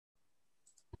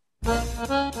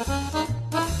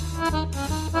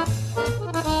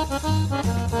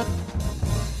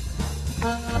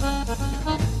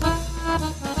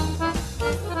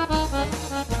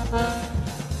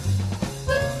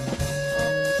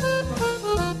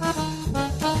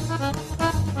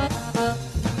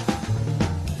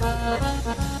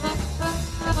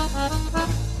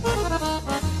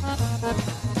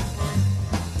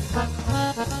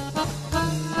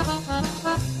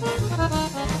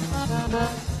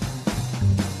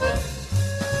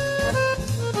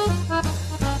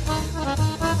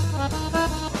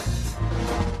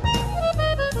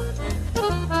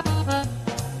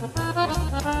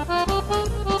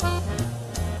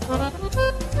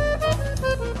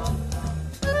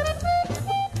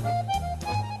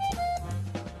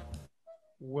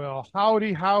Well,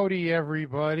 howdy, howdy,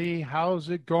 everybody. How's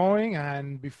it going?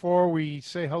 And before we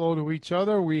say hello to each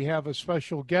other, we have a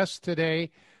special guest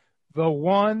today, the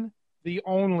one, the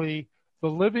only, the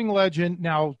living legend.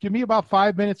 Now, give me about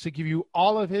 5 minutes to give you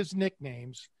all of his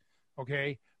nicknames,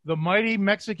 okay? The mighty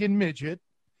Mexican midget,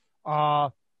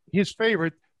 his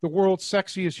favorite, the world's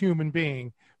sexiest human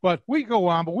being. But we go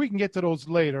on, but we can get to those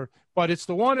later. But it's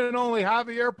the one and only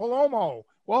Javier Palomo.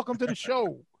 Welcome to the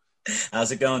show.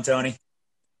 How's it going, Tony?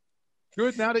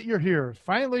 Good. Now that you're here,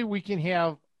 finally we can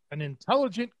have an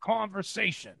intelligent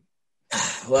conversation.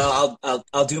 Well,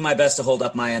 I'll do my best to hold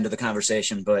up my end of the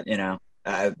conversation, but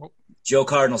Joe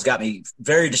Cardinal's got me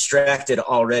very distracted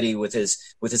already with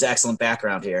his excellent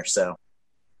background here. So,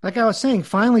 like I was saying,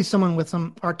 finally someone with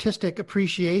some artistic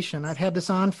appreciation. I've had this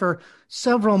on for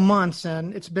several months,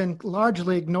 and it's been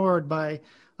largely ignored by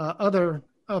other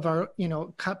of our,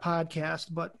 podcast,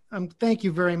 but thank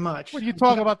you very much. When you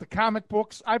talk about the comic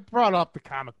books, I brought up the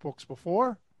comic books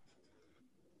before.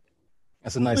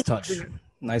 That's a nice touch.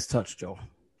 Nice touch, Joe.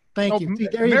 Thank you. See,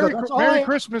 there you go. Merry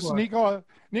Christmas, Nico.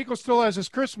 Nico still has his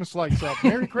Christmas lights up.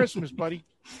 Merry Christmas, buddy.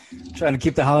 Trying to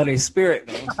keep the holiday spirit,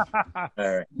 man. All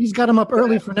right. He's got them up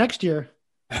early for next year.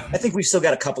 I think we've still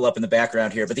got a couple up in the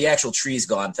background here, but the actual tree's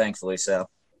gone, thankfully. So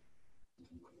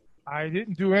I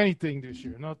didn't do anything this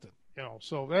year, nothing.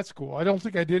 So that's cool. I don't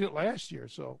think I did it last year,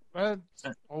 so it's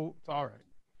all right.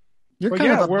 You're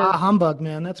kind of a bah humbug,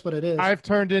 man. That's what it is. I've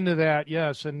turned into that,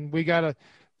 yes, and we got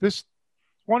this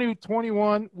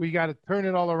 2021, we got to turn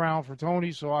it all around for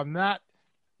Tony, so I'm not,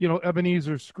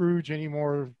 Ebenezer Scrooge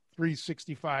anymore,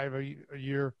 365 a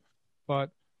year, but,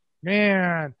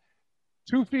 man,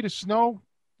 2 feet of snow,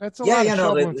 that's a lot of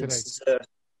shoveling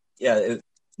today.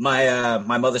 My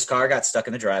mother's car got stuck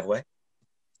in the driveway.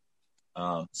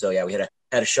 We had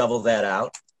to shovel that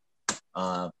out.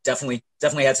 Definitely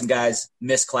had some guys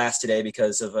miss class today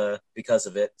because of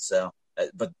it. So,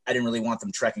 but I didn't really want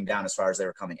them trekking down as far as they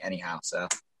were coming anyhow. So,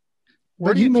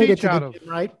 where do you teach out of?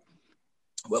 Right?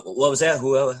 What was that?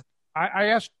 Who? I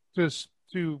asked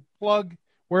to plug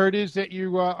where it is that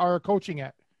you are coaching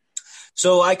at.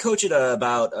 So I coach at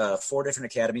about 4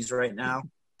 different academies right now.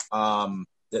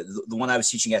 The one I was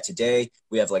teaching at today,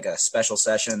 we have like a special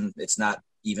session. It's not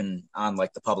even on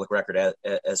like the public record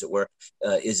as it were,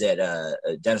 is at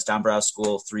Dennis Dombrow's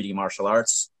school, 3D martial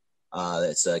arts.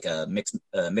 It's like a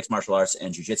mixed martial arts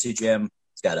and jiu-jitsu gym.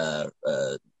 It's got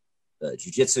a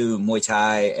jiu-jitsu, Muay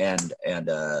Thai, and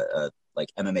like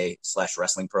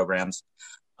MMA/wrestling programs.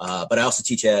 But I also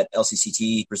teach at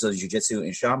LCCT Brazilian Jiu-Jitsu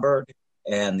in Schaumburg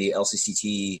and the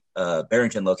LCCT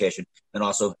Barrington location, and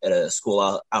also at a school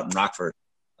out in Rockford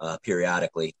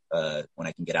periodically when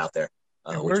I can get out there.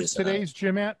 Where's today's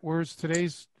gym at? Where's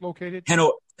today's located?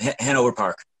 Hanover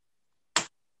Park.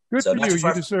 Good for you.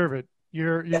 You deserve it.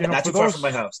 You're not too far from my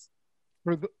house.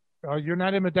 You're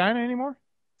not in Medina anymore?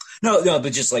 No,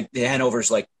 but just like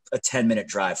Hanover's like a 10-minute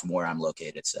drive from where I'm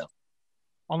located. So,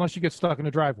 unless you get stuck in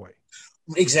the driveway.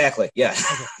 Exactly. Yeah.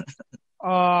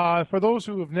 Okay. For those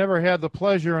who have never had the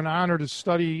pleasure and honor to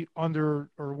study under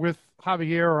or with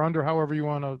Javier or under, however you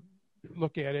want to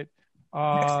look at it,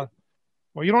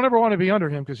 well, you don't ever want to be under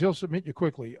him because he'll submit you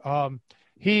quickly.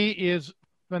 He is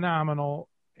phenomenal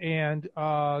and,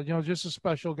 just a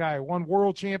special guy. Won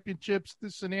world championships,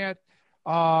 this and that.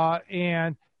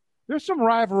 And there's some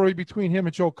rivalry between him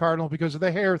and Joe Cardinal because of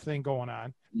the hair thing going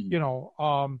on.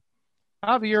 Mm-hmm.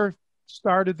 Javier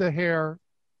started the hair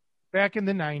back in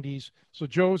the 90s. So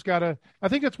Joe's got I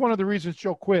think that's one of the reasons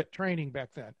Joe quit training back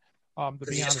then.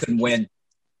 He just couldn't win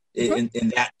in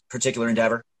that particular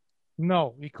endeavor.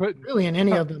 No, he couldn't. Really, in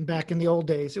any of them back in the old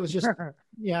days. It was just, I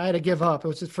had to give up. It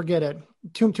was just forget it.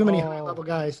 Too many high-level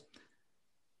guys.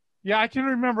 Yeah, I can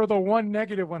remember the one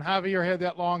negative when Javier had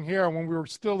that long hair when we were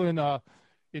still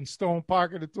in Stone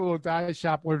Park at the little dye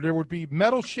shop where there would be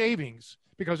metal shavings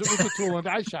because it was a tool and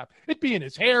die shop. It'd be in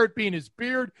his hair, it'd be in his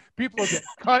beard. People would get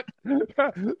cut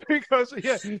because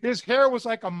his hair was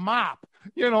like a mop,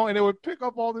 and it would pick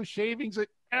up all the shavings and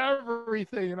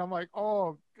everything. And I'm like,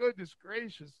 oh, goodness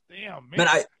gracious, damn, man.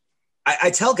 Man, I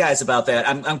tell guys about that.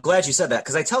 I'm glad you said that,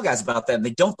 because I tell guys about that and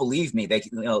they don't believe me. They,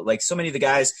 like so many of the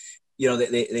guys,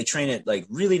 they train at like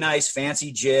really nice,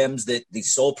 fancy gyms that the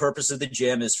sole purpose of the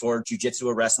gym is for jujitsu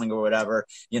or wrestling or whatever,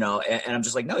 and I'm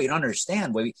just like, no, you don't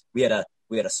understand. We had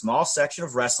a small section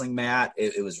of wrestling mat.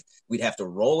 We'd have to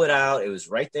roll it out. It was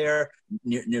right there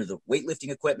near the weightlifting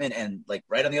equipment. And like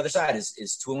right on the other side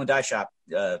is tool and die shop,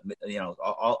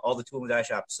 all the tool and die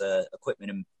shop's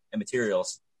equipment and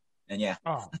materials. And yeah.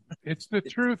 Oh, it's the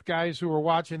truth, guys who were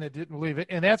watching that didn't believe it.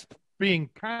 And that's being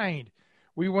kind.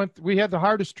 We had the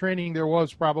hardest training there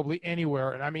was probably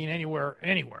anywhere. And I mean, anywhere.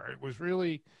 It was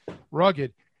really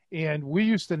rugged. And we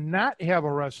used to not have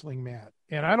a wrestling mat.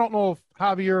 And I don't know if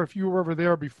Javier, if you were ever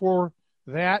there before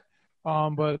that,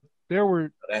 but there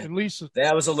were at least.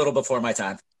 That was a little before my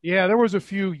time. Yeah, there was a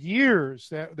few years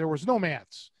that there was no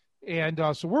mats. And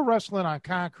so we're wrestling on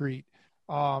concrete,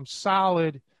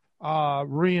 solid,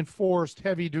 reinforced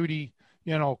heavy duty,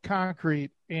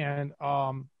 concrete. And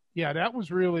that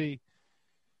was really,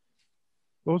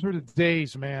 those were the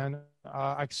days, man.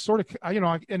 I sort of,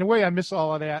 in a way I miss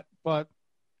all of that, but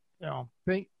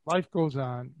think life goes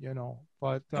on,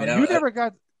 but you never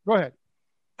got, go ahead.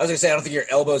 I was gonna say, I don't think your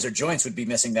elbows or joints would be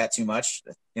missing that too much,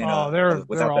 they're all messed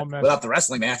without the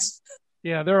wrestling mats.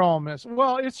 Yeah, they're all messed.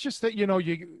 Well, it's just that,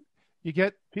 you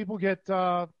get people get,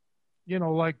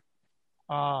 like,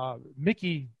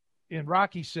 Mickey in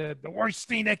Rocky said, the worst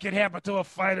thing that could happen to a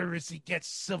fighter is he gets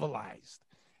civilized.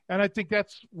 And I think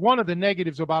that's one of the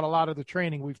negatives about a lot of the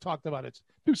training we've talked about. It's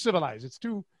too civilized. It's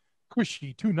too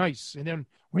cushy, too nice. And then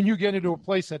when you get into a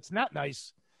place that's not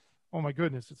nice, oh my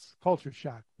goodness, it's culture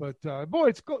shock. But boy,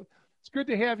 it's good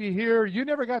to have you here. You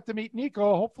never got to meet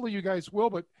Nico. Hopefully you guys will.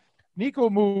 But Nico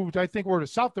moved, I think, to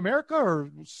South America or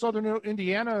Southern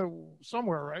Indiana,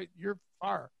 somewhere, right? You're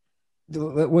far.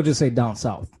 We'll just say down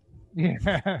south. Yeah,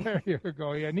 there you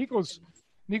go. Yeah, Nico's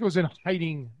in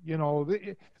hiding.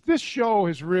 This show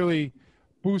has really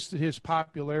boosted his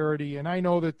popularity, and I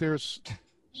know that there's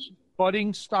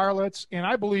budding starlets, and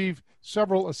I believe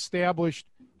several established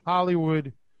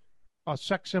Hollywood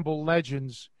sex symbol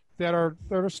legends that are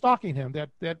stalking him,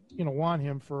 that want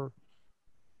him for.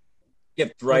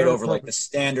 Skipped right over like the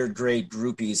standard grade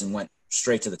groupies and went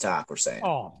straight to the top, we're saying.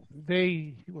 Oh,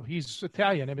 he's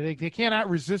Italian. I mean, they cannot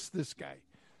resist this guy.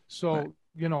 So,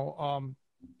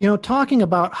 right. Talking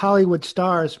about Hollywood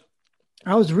stars,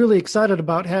 I was really excited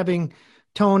about having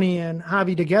Tony and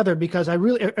Javi together because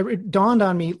it dawned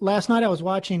on me last night. I was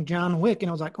watching John Wick and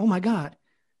I was like, oh my God,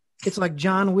 it's like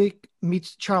John Wick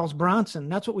meets Charles Bronson.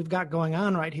 That's what we've got going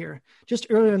on right here. Just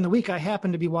earlier in the week, I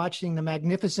happened to be watching The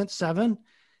Magnificent Seven.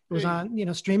 It was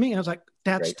on, streaming. And I was like,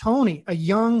 that's right. Tony. A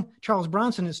young Charles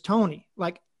Bronson is Tony.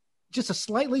 Like just a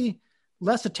slightly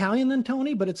less Italian than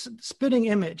Tony, but it's spitting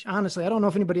image. Honestly, I don't know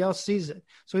if anybody else sees it.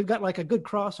 So we've got like a good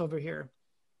crossover here.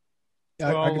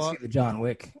 I can see the John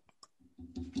Wick.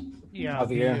 Yeah.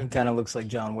 Javier kind of looks like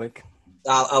John Wick.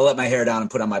 I'll let my hair down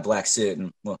and put on my black suit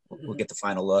and we'll get the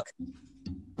final look.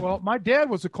 Well, my dad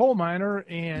was a coal miner,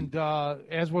 and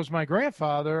as was my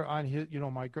grandfather on his,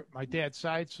 my dad's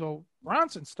side. So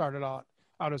Bronson started out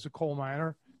as a coal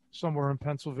miner somewhere in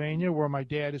Pennsylvania, where my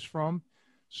dad is from.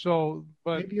 So,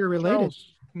 but maybe you're related.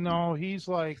 Charles, no, he's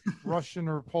like Russian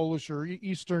or Polish or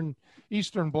Eastern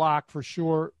Bloc for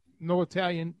sure. No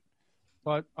Italian,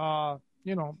 but can't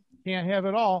have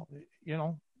it all.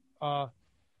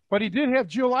 But he did have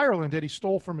Jill Ireland that he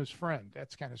stole from his friend.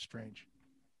 That's kind of strange.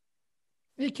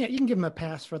 You can give him a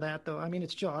pass for that, though. I mean,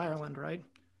 it's Jill Ireland, right?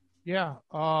 Yeah.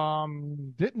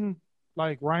 Didn't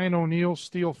like Ryan O'Neal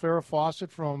steal Farrah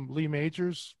Fawcett from Lee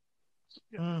Majors?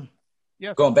 Yeah.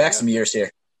 Going back some years here.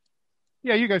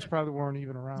 Yeah, you guys probably weren't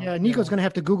even around. Yeah, Nico's going to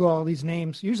have to Google all these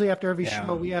names. Usually after every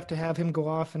show, we have to have him go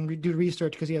off and do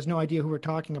research because he has no idea who we're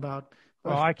talking about.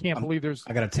 Well, I can't believe there's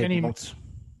I got to take notes.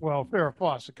 Well, Farrah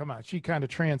Fawcett, come on. She kind of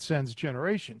transcends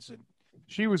generations. And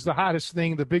she was the hottest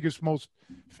thing, the biggest, most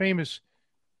famous,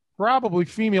 probably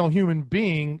female human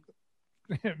being,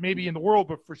 maybe in the world,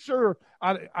 but for sure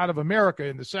out of America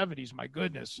in the 70s. My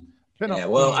goodness. Yeah,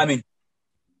 well, I mean,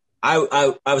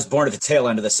 I was born at the tail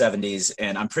end of the 70s,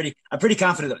 and I'm pretty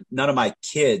confident that none of my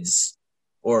kids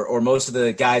or most of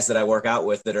the guys that I work out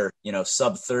with that are,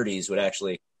 sub 30s would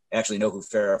actually know who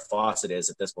Farrah Fawcett is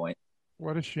at this point.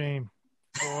 What a shame.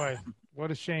 Boy, what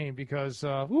a shame, because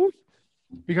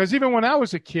even when I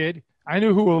was a kid, I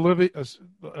knew who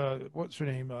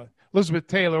Elizabeth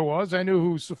Taylor was. I knew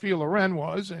who Sophia Loren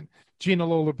was, and Gina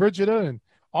Lollobrigida and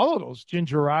all of those,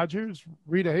 Ginger Rogers,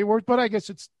 Rita Hayworth, but I guess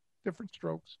it's different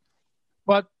strokes.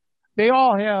 But they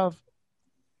all have,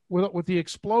 with the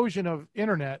explosion of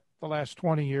internet the last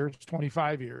 20 years,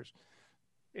 25 years,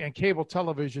 and cable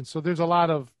television, so there's a lot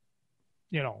of,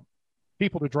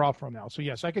 people to draw from now. So,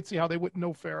 yes, I could see how they wouldn't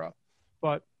know Farrah.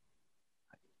 But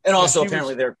and also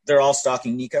apparently they're all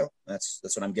stalking Nico. That's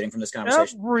what I'm getting from this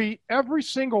conversation. Every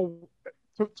single,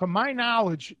 to my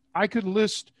knowledge, I could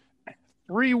list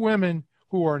 3 women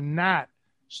who are not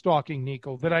stalking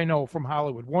Nico that I know from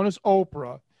Hollywood. One is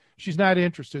Oprah. She's not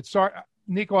interested. Sorry,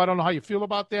 Nico, I don't know how you feel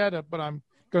about that, but I'm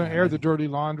going to air the dirty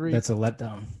laundry. That's a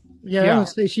letdown. Yeah, I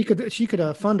was going to say she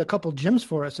could fund a couple gyms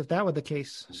for us if that were the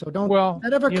case. So if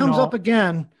that ever comes up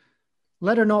again,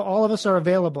 let her know all of us are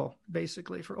available,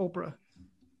 basically, for Oprah.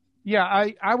 Yeah,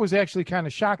 I was actually kind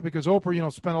of shocked because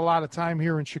Oprah, spent a lot of time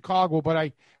here in Chicago,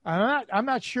 but I'm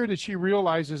not sure that she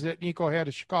realizes that Nico had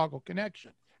a Chicago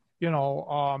connection.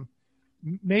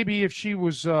 Maybe if she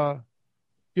was, a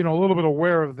little bit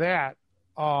aware of that,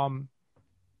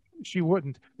 she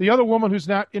wouldn't. The other woman who's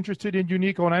not interested in you,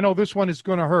 Nico, and I know this one is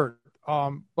going to hurt,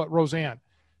 but Roseanne,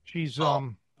 she's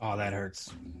oh, that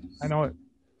hurts. I know it.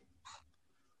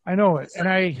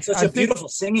 And such a beautiful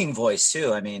singing voice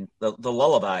too. I mean, the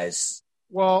lullabies.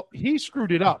 Well, he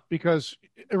screwed it up because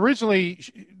originally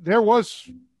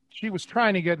she was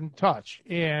trying to get in touch,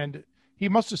 and he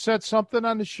must have said something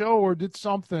on the show or did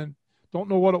something. Don't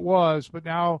know what it was, but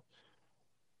now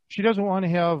she doesn't want to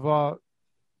have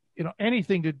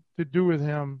anything to do with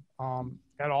him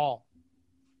at all.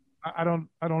 I don't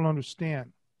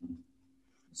understand.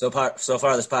 So far,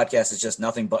 this podcast is just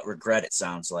nothing but regret. It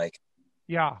sounds like.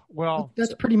 Yeah, well,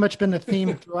 that's pretty much been the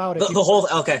theme throughout it. The whole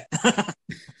okay. Well,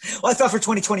 I thought for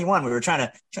 2021 we were trying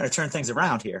to turn things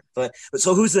around here. But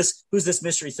so who's this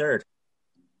mystery third?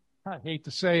 I hate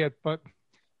to say it, but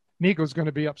Nico's going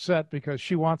to be upset because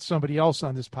she wants somebody else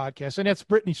on this podcast, and that's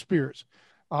Britney Spears,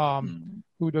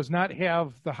 who does not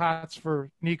have the hots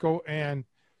for Nico, and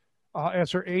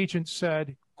as her agent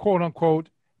said, quote unquote,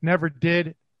 never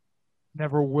did,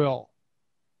 never will.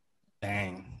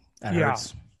 Dang, that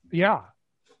hurts. Yeah.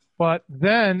 But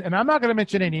then, and I'm not going to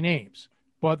mention any names,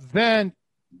 but then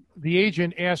the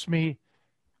agent asked me,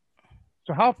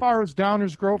 so how far is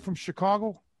Downers Grove from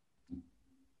Chicago?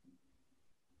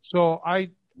 So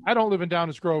I don't live in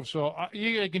Downers Grove, so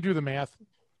you can do the math,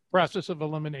 process of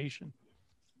elimination.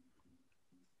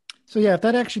 So, yeah, if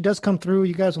that actually does come through,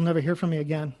 you guys will never hear from me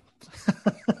again.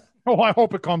 Oh, I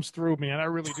hope it comes through, man. I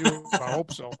really do. I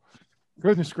hope so.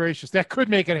 Goodness gracious. That could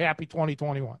make it a happy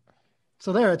 2021.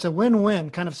 So it's a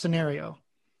win-win kind of scenario.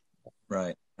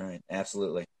 Right.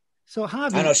 Absolutely. So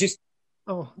Javi, I know she's.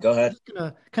 Oh, go ahead. I'm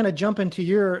going to kind of jump into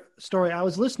your story. I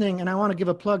was listening, and I want to give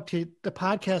a plug to the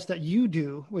podcast that you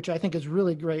do, which I think is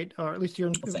really great, or at least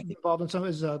you're involved in some,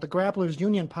 is the Grapplers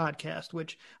Union podcast,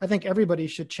 which I think everybody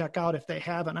should check out if they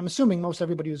haven't. I'm assuming most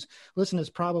everybody who's listened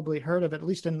has probably heard of it, at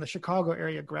least in the Chicago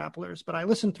area Grapplers. But I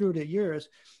listened through to yours,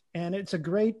 and it's a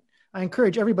great. I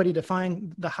encourage everybody to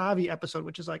find the Javi episode,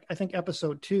 which is I think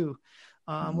episode 2,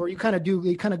 where you kind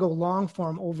of go long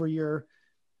form over your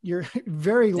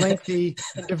very lengthy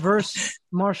and diverse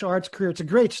martial arts career. It's a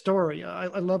great story. I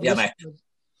love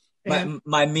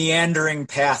my meandering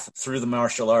path through the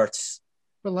martial arts.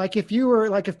 But if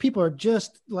people are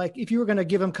just if you were going to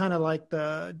give them kind of like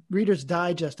the Reader's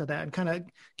Digest of that and kind of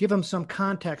give them some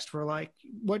context for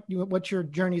what your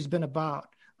journey's been about.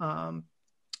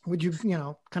 Would you,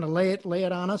 kind of lay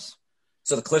it on us?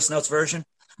 So the Cliff's Notes version?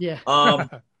 Yeah.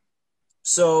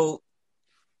 So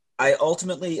I've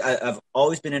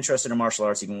always been interested in martial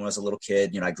arts, even when I was a little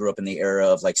kid. I grew up in the era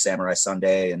of Samurai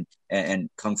Sunday and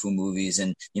Kung Fu movies.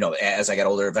 And, as I got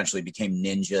older, eventually became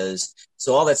ninjas.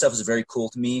 So all that stuff was very cool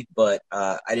to me, but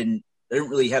I didn't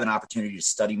really have an opportunity to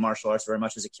study martial arts very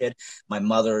much as a kid. My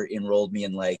mother enrolled me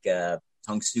in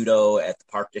Tung Sudo at the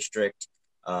Park District,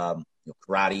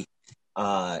 karate.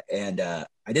 And I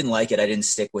didn't like it. I didn't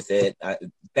stick with it.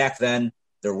 Back then,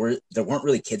 there weren't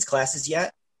really kids classes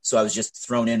yet, so I was just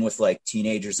thrown in with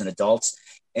teenagers and adults,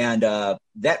 and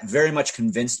that very much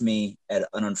convinced me at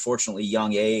an unfortunately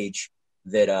young age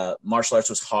that martial arts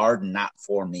was hard and not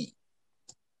for me.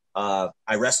 I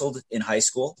wrestled in high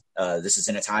school. This is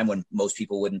in a time when most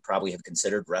people wouldn't probably have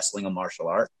considered wrestling a martial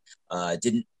art.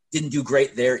 Didn't do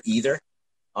great there either.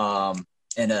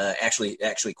 And actually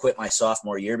quit my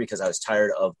sophomore year because I was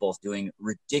tired of both doing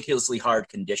ridiculously hard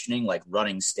conditioning, like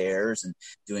running stairs and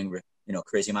doing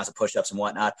crazy amounts of push-ups and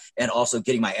whatnot, and also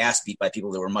getting my ass beat by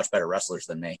people that were much better wrestlers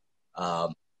than me.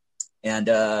 And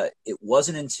it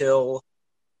wasn't until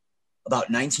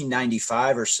about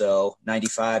 1995 or so,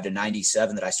 95 to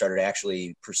 97, that I started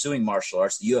actually pursuing martial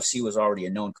arts. The UFC was already a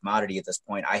known commodity at this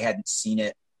point. I hadn't seen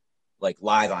it like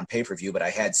live on pay-per-view, but I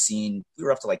had seen, we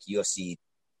were up to like UFC,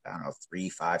 I don't know, 3,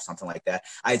 5, something like that.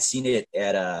 I had seen it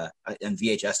at in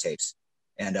VHS tapes.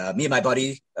 And me and my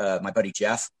buddy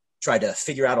Jeff, tried to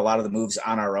figure out a lot of the moves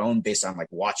on our own based on like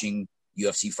watching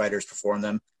UFC fighters perform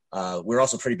them. We're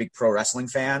also pretty big pro wrestling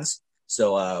fans.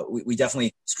 So we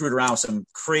definitely screwed around with some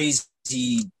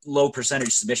crazy low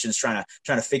percentage submissions, trying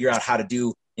to figure out how to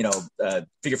do,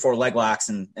 figure 4 leg locks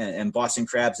and Boston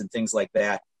crabs and things like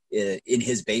that in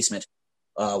his basement,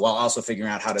 while also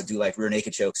figuring out how to do like rear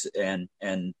naked chokes and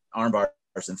arm bars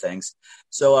and things.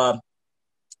 So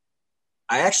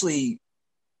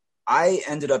I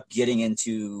ended up getting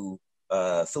into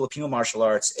Filipino martial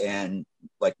arts and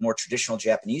like more traditional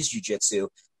Japanese jiu-jitsu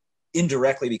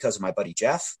indirectly because of my buddy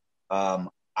Jeff.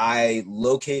 I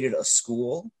located a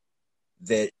school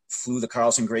that flew the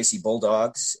Carlson Gracie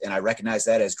Bulldogs, and I recognized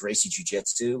that as Gracie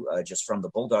Jiu-Jitsu, just from the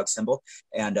Bulldog symbol.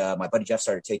 And my buddy Jeff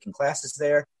started taking classes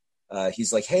there.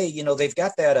 He's like, hey, they've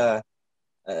got that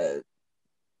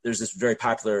there's this very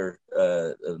popular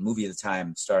movie at the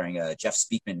time starring Jeff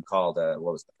Speakman called, what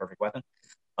was The Perfect Weapon?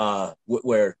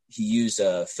 Where he used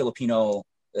Filipino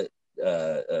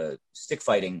stick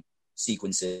fighting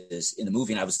sequences in the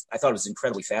movie. And I thought it was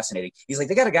incredibly fascinating. He's like,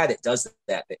 they got a guy that does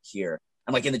that here.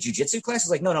 I'm like, in the jiu-jitsu class?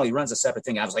 He's like, no, he runs a separate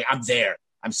thing. I was like, I'm there.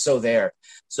 I'm so there.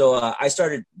 So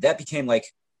that became like,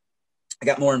 I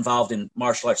got more involved in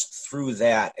martial arts through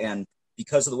that. And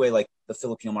because of the way like the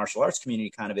Filipino martial arts community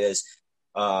kind of is,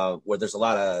 where there's a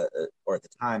lot of, or at the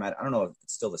time, I don't know if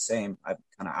it's still the same, I'm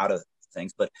kind of out of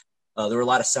things, but there were a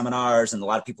lot of seminars and a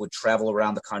lot of people would travel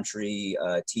around the country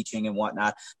teaching and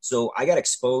whatnot. So I got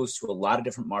exposed to a lot of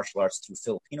different martial arts through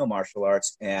Filipino martial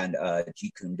arts and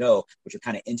Jeet Kune Do, which are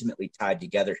kind of intimately tied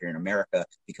together here in America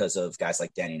because of guys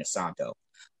like Danny Inosanto.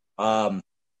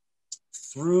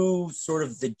 Through sort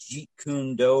of the Jeet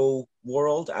Kune Do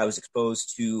world, I was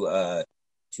exposed to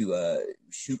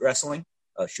shoot wrestling,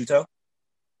 Shuto.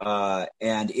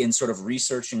 And in sort of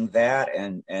researching that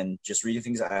and just reading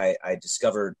things, I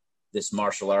discovered this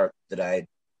martial art that I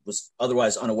was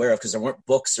otherwise unaware of because there weren't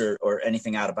books or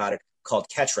anything out about it, called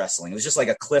catch wrestling. It was just like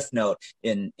a cliff note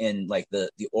in like the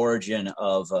origin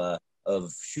of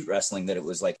shoot wrestling, that it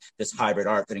was like this hybrid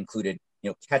art that included,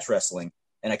 catch wrestling.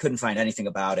 And I couldn't find anything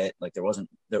about it. Like there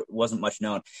wasn't much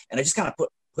known. And I just kind of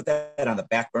put that on the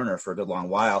back burner for a good long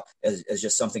while as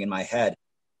just something in my head.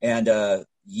 And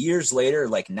years later,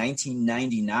 like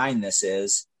 1999, this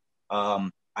is,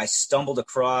 I stumbled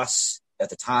across at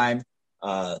the time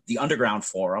the Underground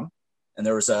Forum, and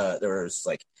there was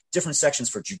like different sections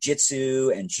for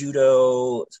jiu-jitsu and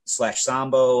judo /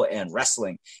 sambo and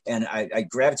wrestling, and I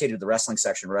gravitated to the wrestling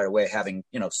section right away, having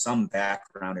some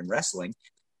background in wrestling,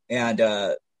 and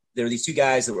there were these 2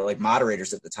 guys that were like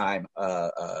moderators at the time.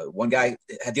 One guy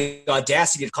had the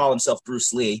audacity to call himself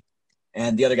Bruce Lee.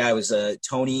 And the other guy was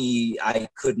Tony. I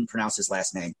couldn't pronounce his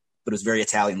last name, but it was very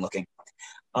Italian looking.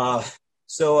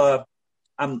 So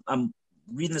I'm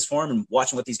reading this forum and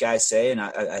watching what these guys say, and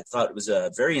I thought it was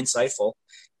very insightful.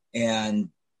 And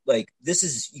like,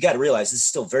 you got to realize this is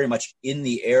still very much in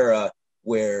the era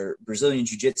where Brazilian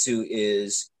Jiu-Jitsu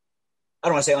is, I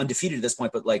don't want to say undefeated at this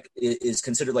point, but like is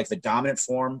considered like the dominant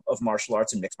form of martial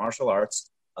arts and mixed martial arts.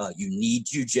 You need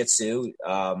jiu-jitsu.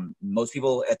 Most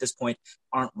people at this point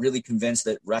aren't really convinced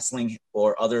that wrestling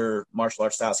or other martial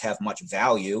arts styles have much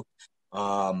value.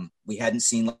 We hadn't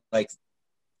seen like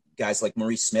guys like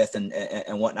Maurice Smith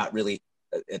and whatnot really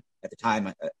at the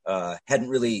time hadn't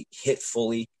really hit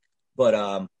fully. But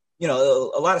a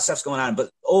lot of stuff's going on. But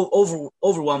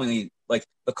overwhelmingly, like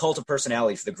the cult of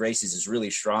personality for the Gracies is really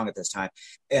strong at this time.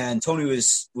 And Tony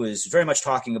was very much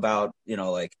talking about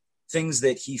like things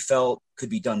that he felt could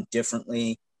be done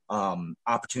differently,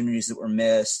 opportunities that were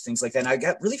missed, things like that. And I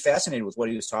got really fascinated with what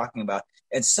he was talking about.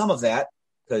 And some of that,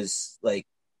 because like,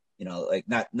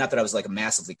 not that I was like a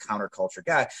massively counterculture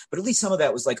guy, but at least some of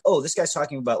that was like, oh, this guy's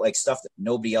talking about like stuff that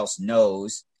nobody else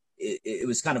knows. It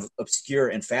was kind of obscure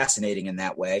and fascinating in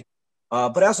that way.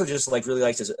 But I also just like really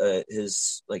liked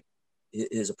his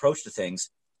approach to things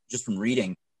just from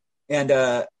reading. And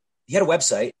he had a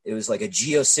website. It was like a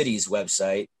GeoCities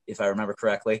website, if I remember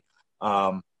correctly.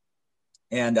 And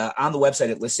on the website,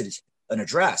 it listed an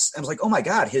address. I was like, oh my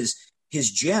God, his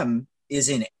gym is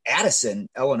in Addison,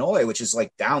 Illinois, which is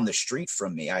like down the street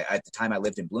from me. At the time I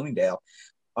lived in Bloomingdale.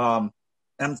 And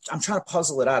I'm trying to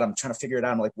puzzle it out. I'm trying to figure it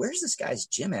out. I'm like, where's this guy's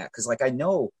gym at? Cause like, I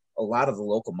know a lot of the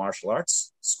local martial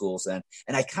arts schools then.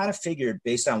 And I kind of figured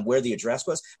based on where the address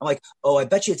was, I'm like, oh, I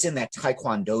bet you it's in that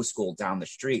Taekwondo school down the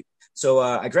street. So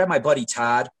I grabbed my buddy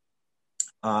Todd,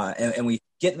 and we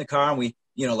get in the car and we,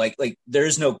 like there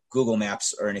is no Google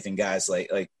Maps or anything, guys. Like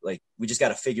we just got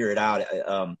to figure it out.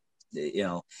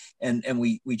 And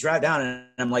we drive down and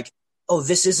I'm like, oh,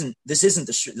 this isn't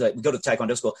like, we go to the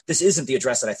Taekwondo school. This isn't the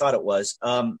address that I thought it was.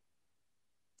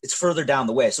 It's further down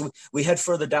the way. So we head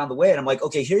further down the way and I'm like,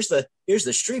 okay, here's the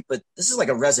street, but this is like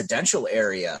a residential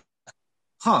area.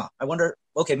 I wonder,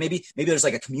 okay, maybe there's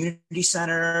like a community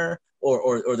center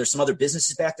or there's some other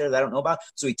businesses back there that I don't know about.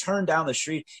 So we turn down the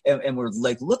street and we're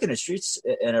like looking at streets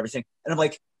and everything. And I'm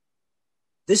like,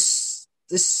 this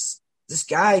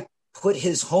guy put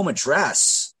his home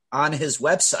address on his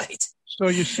website. So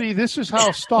you see, this is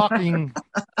how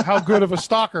how good of a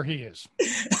stalker he is.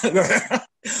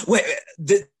 Wait,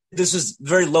 this is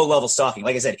very low level stalking.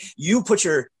 Like I said, you put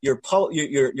your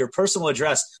personal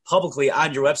address publicly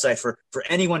on your website for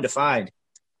anyone to find.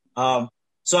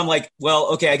 So I'm like,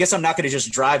 well, okay, I guess I'm not going to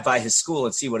just drive by his school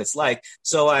and see what it's like.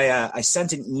 So I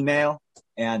sent an email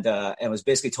and was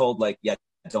basically told like, yeah,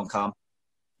 don't come.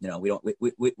 We don't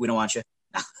want you.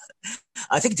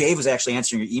 I think Dave was actually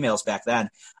answering your emails back then.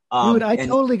 Dude, I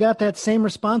totally got that same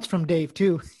response from Dave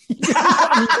too.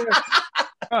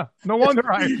 No wonder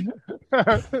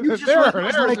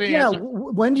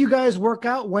when do you guys work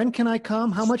out? When can I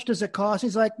come? How much does it cost?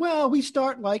 He's like, well, we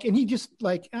start and he just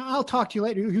like, I'll talk to you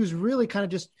later. He was really kind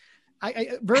of just,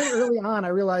 I very early on, I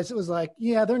realized it was like,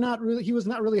 yeah, he was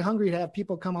not really hungry to have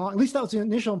people come along. At least that was the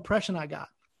initial impression I got.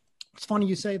 It's funny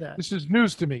you say that. This is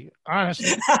news to me,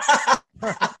 honestly.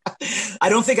 I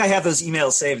don't think I have those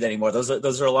emails saved anymore.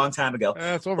 Those are a long time ago.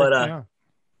 It's over. But,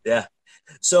 yeah.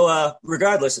 So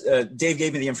regardless, Dave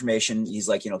gave me the information. He's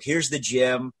like, here's the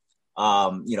gym.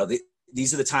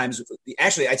 These are the times.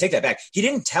 Actually, I take that back. He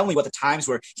didn't tell me what the times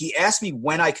were. He asked me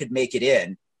when I could make it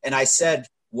in. And I said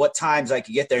what times I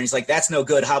could get there. And he's like, that's no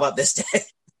good. How about this day?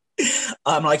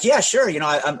 I'm like, yeah, sure.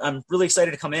 I'm really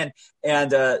excited to come in.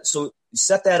 And so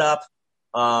set that up.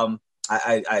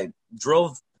 I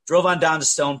drove on down to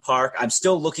Stone Park. I'm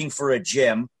still looking for a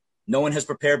gym. No one has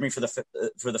prepared me for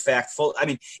the fact. I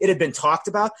mean, it had been talked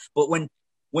about, but when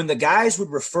the guys would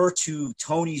refer to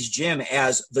Tony's gym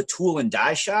as the Tool and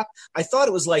Die Shop, I thought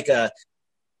it was like a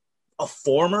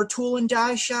former Tool and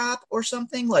Die Shop or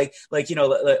something. Like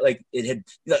it had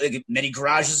like many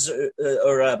garages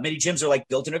or many gyms are like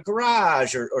built in a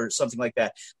garage or something like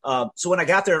that. So when I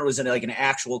got there, it was in like an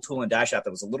actual Tool and Die Shop. I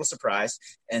was a little surprised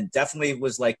and definitely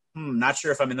was like, not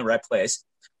sure if I'm in the right place.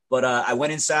 But I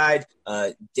went inside.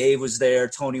 Dave was there.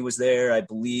 Tony was there. I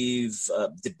believe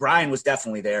Brian was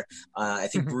definitely there. I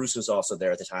think Bruce was also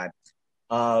there at the time.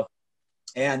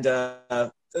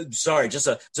 Sorry, just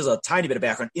a tiny bit of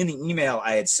background. In the email,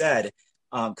 I had said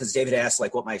because David asked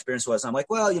like what my experience was. And I'm like,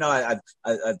 well,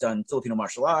 I've done Filipino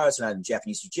martial arts and I've done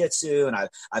Japanese jiu-jitsu and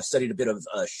I've studied a bit of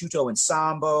Shuto and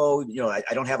Sambo. I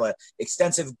don't have a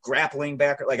extensive grappling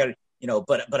background,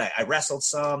 but I wrestled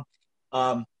some.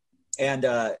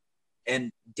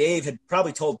 And Dave had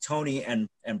probably told Tony and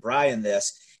Brian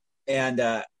this, and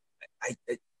I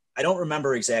don't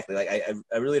remember exactly. Like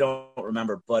I really don't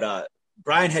remember. But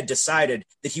Brian had decided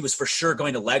that he was for sure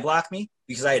going to leg lock me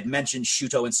because I had mentioned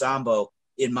Shuto and Sambo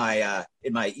in my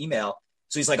email.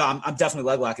 So he's like, oh, I'm definitely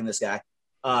leg locking this guy.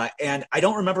 And I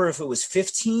don't remember if it was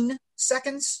 15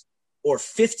 seconds or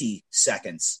 50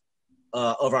 seconds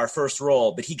of our first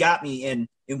roll, but he got me in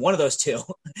one of those two.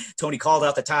 Tony called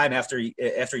out the time after he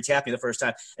tapped me the first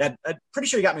time. And I'm pretty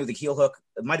sure he got me with a heel hook.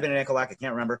 It might've been an ankle lock. I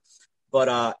can't remember,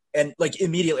 but, and like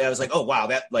immediately I was like, oh wow,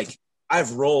 that like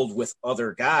I've rolled with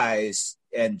other guys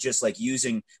and just like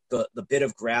using the bit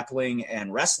of grappling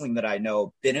and wrestling that I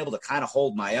know, been able to kind of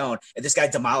hold my own. And this guy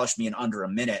demolished me in under a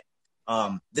minute.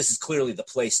 This is clearly the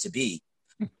place to be.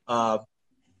 But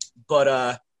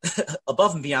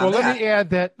above and beyond let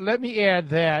me add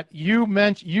that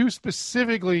you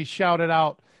specifically shouted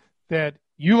out that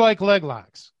you like leg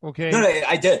locks. Okay. No,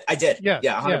 I did. Yeah.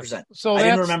 100%. So I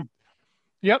didn't remember.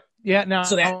 Yep. Yeah. Now,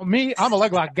 I'm a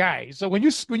leg lock guy. So when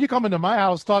you come into my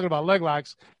house talking about leg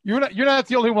locks, you're not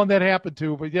the only one that happened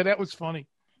to, but yeah, that was funny.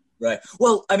 Right.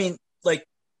 Well, I mean, like,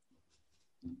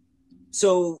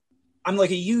 so I'm like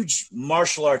a huge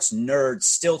martial arts nerd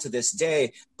still to this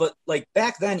day, but like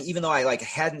back then, even though I like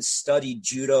hadn't studied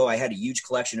judo, I had a huge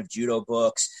collection of judo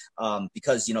books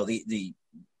because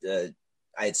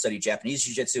I had studied Japanese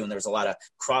jiu-jitsu and there was a lot of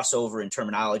crossover in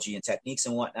terminology and techniques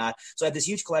and whatnot. So I had this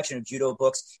huge collection of judo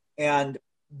books, and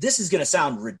this is going to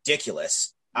sound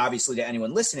ridiculous, obviously, to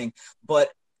anyone listening,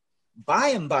 but by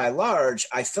and by large,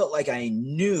 I felt like I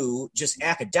knew just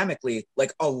academically,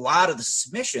 like a lot of the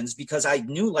submissions because I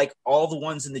knew like all the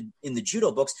ones in the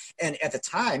judo books. And at the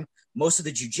time, most of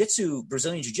the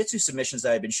Brazilian jiu-jitsu submissions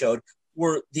that I've been showed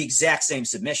were the exact same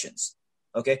submissions.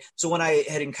 Okay. So when I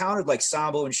had encountered like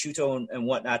Sambo and Shuto and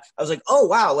whatnot, I was like, oh,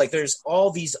 wow. Like there's all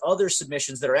these other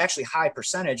submissions that are actually high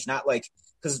percentage, not like,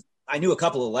 because I knew a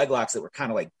couple of leg locks that were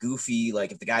kind of like goofy.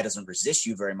 Like if the guy doesn't resist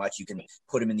you very much, you can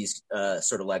put him in these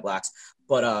sort of leg locks.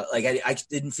 But like I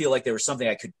didn't feel like there was something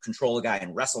I could control a guy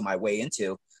and wrestle my way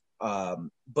into.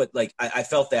 But like I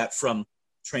felt that from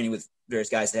training with various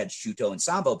guys that had Shuto and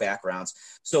Sambo backgrounds.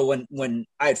 So when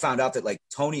I had found out that like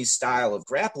Tony's style of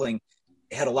grappling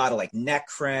had a lot of like neck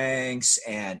cranks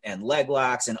and leg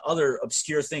locks and other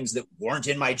obscure things that weren't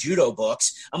in my judo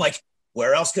books, I'm like,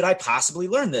 where else could I possibly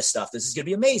learn this stuff? This is going to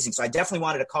be amazing. So I definitely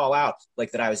wanted to call out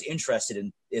like that I was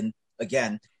interested in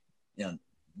again, you know,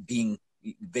 being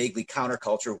vaguely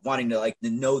counterculture, wanting to like to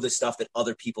know the stuff that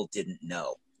other people didn't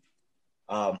know.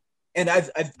 And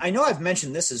I know I've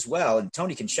mentioned this as well, and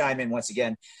Tony can chime in once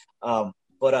again.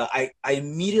 But I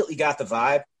immediately got the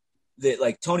vibe that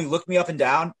like Tony looked me up and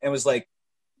down and was like,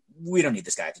 we don't need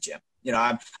this guy at the gym. You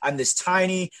know, I'm this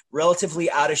tiny,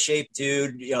 relatively out of shape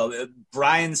dude. You know,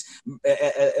 Brian's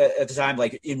at the time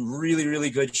like in really, really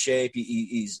good shape.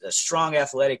 He's a strong,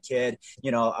 athletic kid.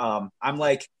 You know, I'm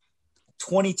like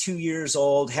 22 years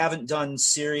old, haven't done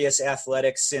serious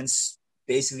athletics since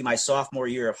basically my sophomore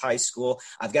year of high school.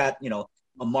 I've got, you know,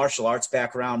 a martial arts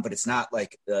background, but it's not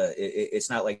like it's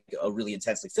not like a really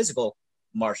intensely physical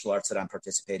martial arts that I'm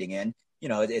participating in. You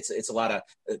know, it's a lot of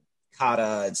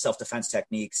kata and self-defense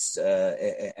techniques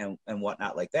and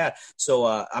whatnot like that. So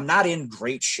I'm not in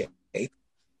great shape.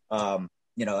 You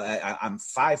know, I'm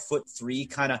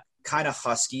 5'3", kind of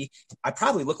husky. I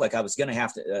probably look like I was gonna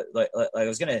have to like I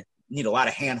was gonna need a lot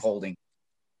of hand holding.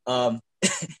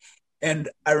 And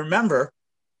I remember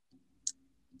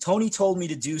Tony told me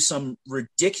to do some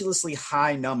ridiculously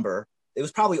high number. It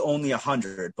was probably only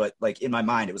 100, but like in my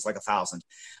mind, it was like 1,000.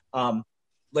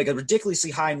 Like a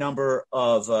ridiculously high number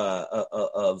of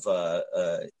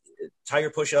tiger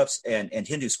push-ups and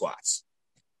Hindu squats.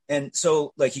 And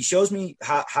so like he shows me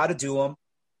how to do them.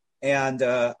 And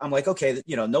I'm like, okay,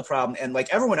 you know, no problem. And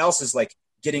like everyone else is like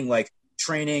getting like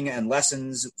training and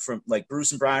lessons from like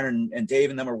Bruce and Brian and Dave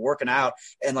and them are working out.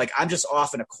 And like, I'm just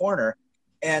off in a corner.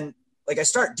 And like, I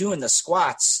start doing the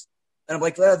squats and I'm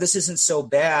like, well, this isn't so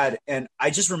bad. And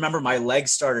I just remember my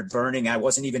legs started burning. I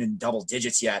wasn't even in double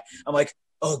digits yet. I'm like,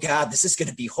 oh God, this is going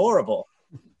to be horrible.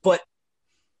 But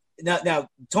now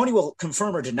Tony will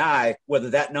confirm or deny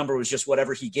whether that number was just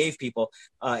whatever he gave people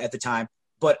at the time.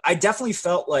 But I definitely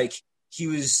felt like he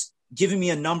was giving me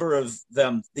a number of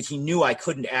them that he knew I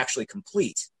couldn't actually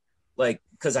complete. Like,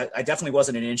 cause I definitely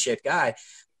wasn't an in-shape guy,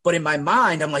 but in my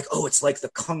mind, I'm like, oh, it's like the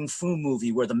Kung Fu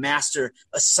movie where the master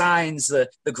assigns the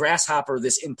grasshopper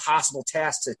this impossible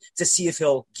task to see if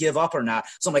he'll give up or not.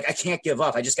 So I'm like, I can't give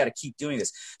up. I just got to keep doing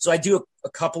this. So I do a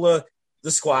couple of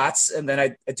the squats and then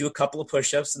I do a couple of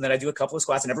push-ups and then I do a couple of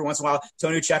squats. And every once in a while,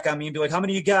 Tony would check on me and be like, how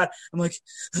many you got? I'm like,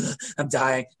 I'm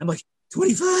dying. I'm like,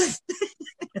 25.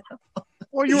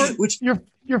 Well, you're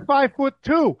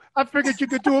 5'2". I figured you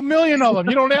could do 1,000,000 of them.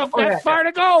 You don't have that far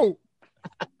to go.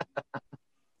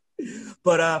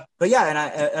 But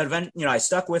yeah, and you know, I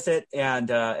stuck with it, and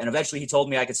eventually he told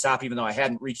me I could stop even though I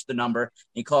hadn't reached the number.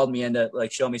 He called me in to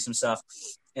like show me some stuff,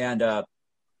 and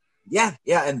yeah,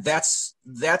 and that's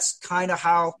kind of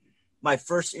how my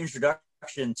first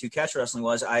introduction to catch wrestling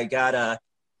was. I got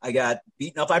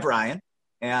beaten up by Brian,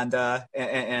 and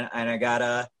I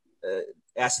got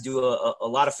asked to do a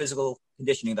lot of physical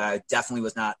conditioning that I definitely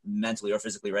was not mentally or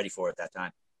physically ready for at that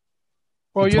time.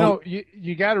 Well, you know,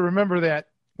 you got to remember that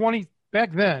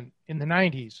back then in the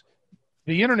 90s,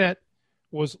 the internet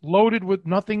was loaded with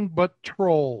nothing but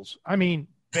trolls. I mean,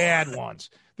 bad ones.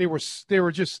 They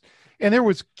were just, and there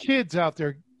was kids out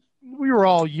there. We were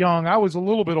all young. I was a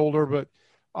little bit older, but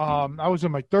I was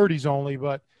in my 30s only.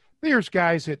 But there's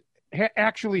guys that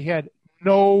actually had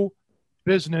no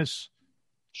business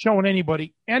showing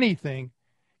anybody anything.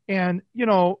 And, you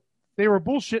know, they were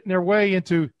bullshitting their way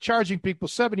into charging people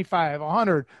 $75,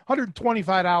 $100,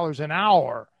 $125 an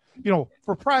hour, you know,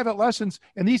 for private lessons.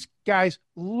 And these guys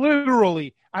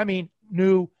literally, I mean,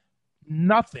 knew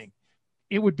nothing.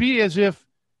 It would be as if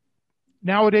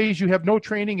nowadays you have no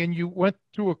training and you went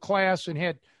to a class and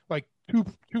had like two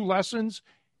lessons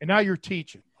and now you're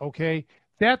teaching. Okay.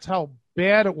 That's how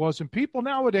bad it was. And people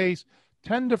nowadays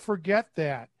tend to forget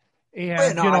that.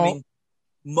 And, you know, I mean,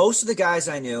 most of the guys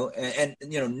I knew, and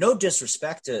you know, no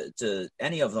disrespect to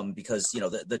any of them because, you know,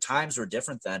 the times were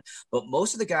different then, but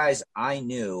most of the guys I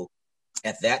knew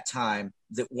at that time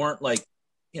that weren't like,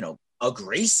 you know, a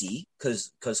Gracie,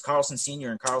 because Carlson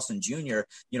Sr. and Carlson Jr.,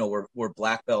 you know, were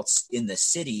black belts in the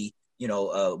city,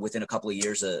 within a couple of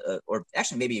years, or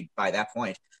actually maybe by that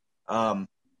point.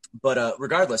 But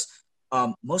regardless,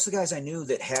 most of the guys I knew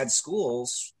that had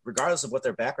schools, regardless of what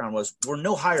their background was, were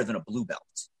no higher than a blue belt.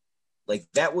 Like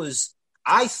that was,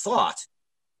 I thought,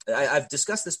 I've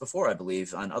discussed this before, I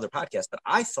believe, on other podcasts, but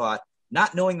I thought,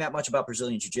 not knowing that much about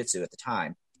Brazilian Jiu-Jitsu at the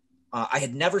time, I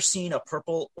had never seen a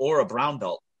purple or a brown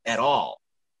belt at all.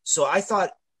 So I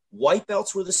thought white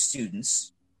belts were the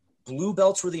students, blue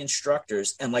belts were the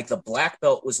instructors, and like the black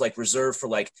belt was like reserved for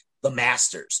like the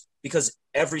masters, because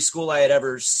every school I had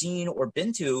ever seen or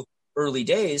been to early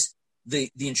days,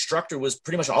 the instructor was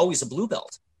pretty much always a blue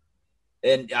belt.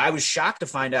 And I was shocked to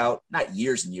find out, not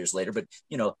years and years later, but,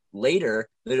 later,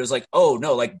 that it was like, oh,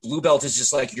 no, like blue belt is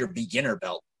just like your beginner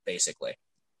belt, basically.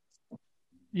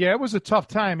 Yeah, it was a tough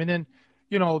time. And then,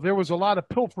 there was a lot of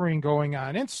pilfering going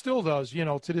on, and still does,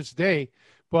 to this day.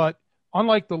 But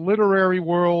unlike the literary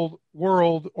world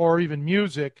or even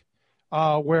music,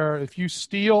 where if you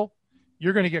steal,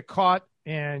 you're going to get caught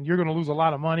and you're going to lose a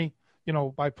lot of money,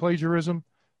 by plagiarism,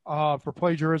 for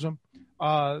plagiarism.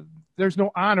 There's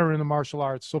no honor in the martial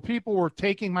arts. So people were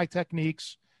taking my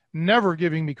techniques, never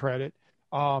giving me credit.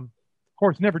 Of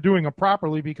course, never doing them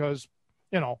properly because,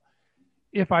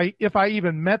 if I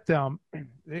even met them,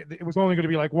 it was only going to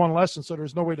be like one lesson. So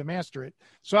there's no way to master it.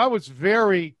 So I was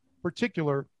very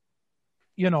particular,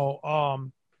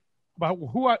 about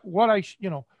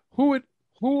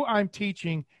who I'm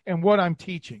teaching and what I'm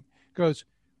teaching, because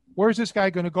where's this guy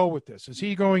going to go with this? Is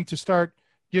he going to start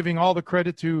giving all the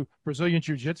credit to Brazilian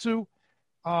Jiu-Jitsu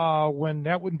when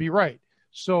that wouldn't be right?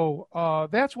 So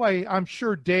that's why I'm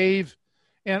sure Dave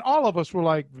and all of us were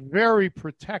like very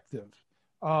protective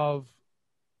of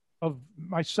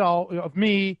myself, of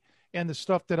me, and the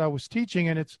stuff that I was teaching.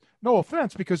 And it's no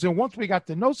offense, because then once we got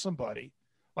to know somebody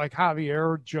like Javier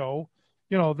or Joe,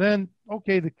 then,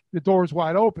 okay, the door's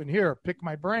wide open. Here, pick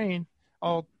my brain.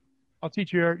 I'll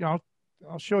teach you,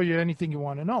 I'll show you anything you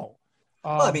want to know.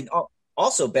 Well, I mean,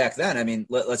 also back then, I mean,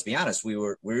 let's be honest, we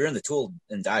were in the tool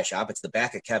and die shop. It's the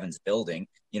back of Kevin's building.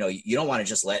 You don't want to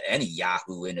just let any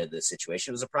Yahoo into the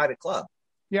situation. It was a private club.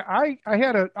 Yeah, I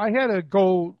had to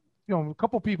go, a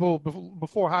couple people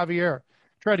before Javier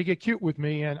tried to get cute with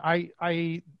me, and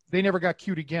they never got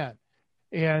cute again.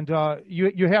 And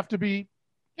you have to be,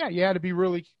 you had to be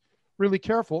really, really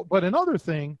careful. But another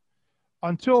thing,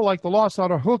 until like the Lost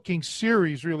Art of Hooking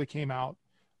series really came out,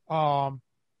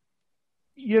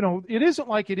 it isn't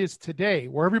like it is today,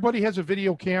 where everybody has a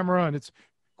video camera and it's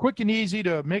quick and easy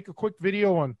to make a quick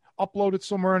video and upload it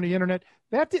somewhere on the internet.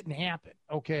 That didn't happen.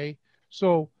 Okay.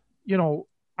 So,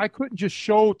 I couldn't just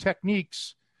show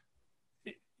techniques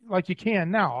like you can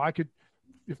now. I could,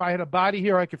 if I had a body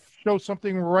here, I could show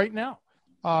something right now.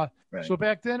 Right. So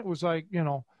back then it was like,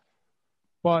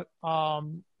 but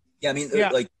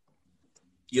like,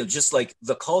 just like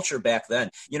the culture back then,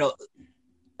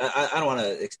 I don't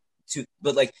want to,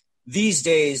 but like these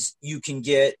days you can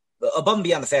get above and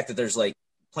beyond the fact that there's like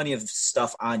plenty of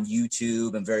stuff on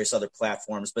YouTube and various other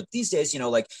platforms. But these days,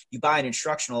 like you buy an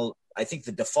instructional, I think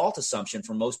the default assumption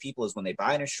for most people is when they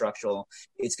buy an instructional,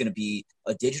 it's going to be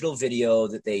a digital video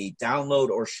that they download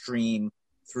or stream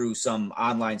through some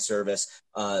online service.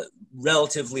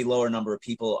 Relatively lower number of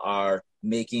people are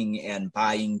making and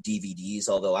buying DVDs,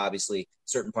 although obviously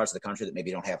certain parts of the country that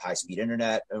maybe don't have high-speed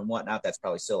internet and whatnot, that's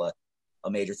probably still a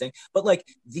major thing. But like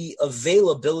the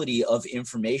availability of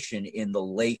information in the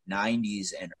late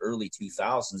 90s and early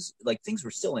 2000s, like things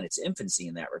were still in its infancy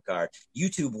in that regard.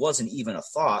 YouTube wasn't even a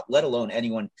thought, let alone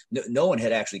anyone, no one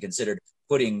had actually considered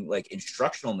putting like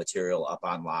instructional material up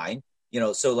online,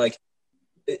 so like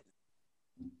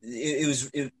it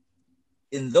was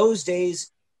in those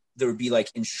days, there would be like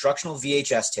instructional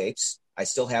VHS tapes. I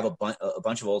still have a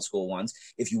bunch of old school ones.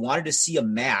 If you wanted to see a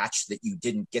match that you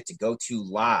didn't get to go to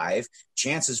live,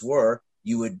 chances were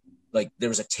you would there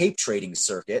was a tape trading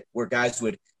circuit where guys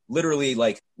would literally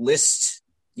like list,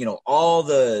 all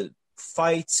the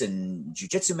fights and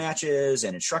jiu-jitsu matches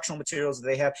and instructional materials that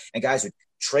they have. And guys would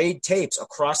trade tapes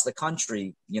across the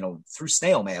country, through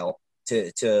snail mail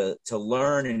to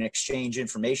learn and exchange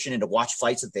information and to watch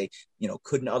fights that they,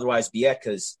 couldn't otherwise be at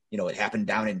because, it happened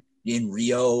down in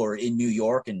Rio or in New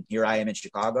York, and here I am in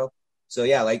Chicago. So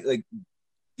yeah, like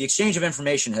the exchange of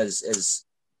information has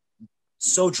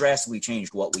so drastically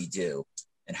changed what we do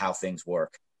and how things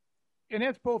work. And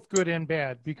that's both good and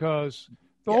bad, because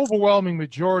the overwhelming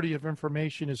majority of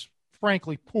information is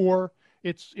frankly poor.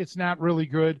 It's not really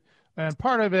good. And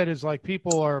part of it is like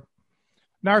people are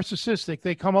narcissistic.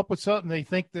 They come up with something. They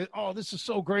think that, oh, this is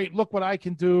so great. Look what I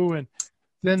can do. And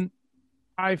then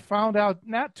I found out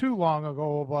not too long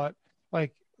ago, but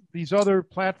like these other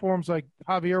platforms like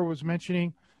Javier was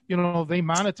mentioning, they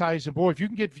monetize it. Boy, if you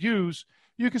can get views,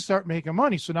 you can start making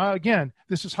money. So now, again,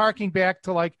 this is harking back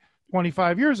to like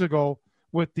 25 years ago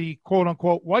with the quote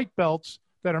unquote white belts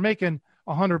that are making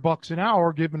 $100 an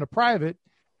hour given to private.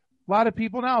 A lot of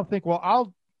people now think,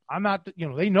 well, I'm not,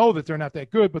 they know that they're not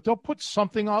that good, but they'll put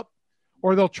something up,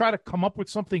 or they'll try to come up with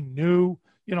something new,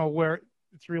 where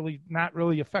it's really not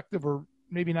really effective, or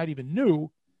maybe not even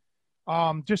new,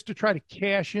 just to try to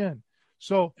cash in.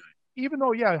 So even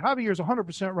though, Javier is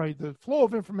 100% right, the flow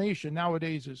of information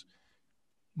nowadays is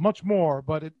much more,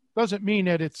 but it doesn't mean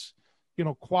that it's,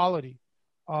 quality.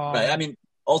 Right. I mean,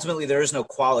 ultimately, there is no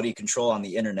quality control on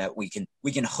the internet. We can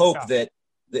hope that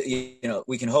we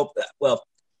can hope that, well,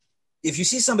 if you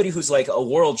see somebody who's like a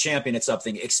world champion at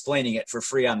something explaining it for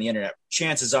free on the internet,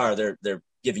 chances are they're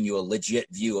giving you a legit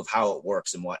view of how it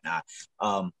works and whatnot.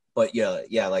 But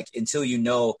like until you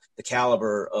know the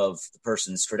caliber of the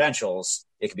person's credentials,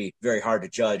 it can be very hard to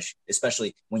judge,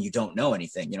 especially when you don't know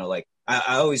anything. Like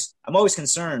I'm always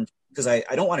concerned, because I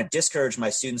don't want to discourage my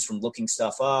students from looking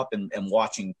stuff up and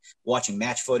watching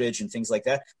match footage and things like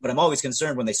that. But I'm always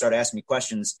concerned when they start asking me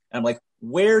questions, and I'm like,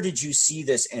 where did you see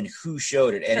this and who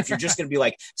showed it? And if you're just going to be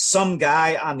like some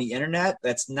guy on the internet,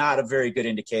 that's not a very good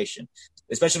indication,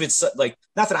 especially if it's like,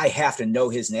 not that I have to know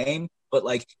his name, but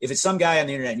like if it's some guy on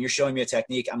the internet and you're showing me a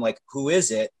technique, I'm like, who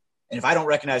is it? And if I don't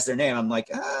recognize their name, I'm like,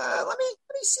 let me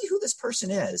see who this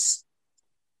person is.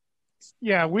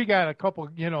 Yeah, we got a couple,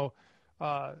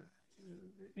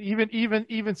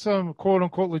 even some quote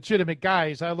unquote legitimate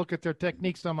guys, I look at their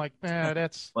techniques and I'm like,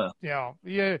 that's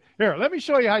Here, let me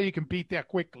show you how you can beat that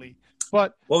quickly.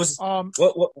 But what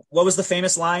was the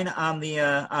famous line on the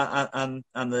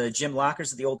on the gym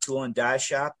lockers at the old tool and die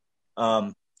shop?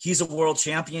 He's a world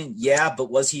champion, but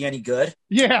was he any good?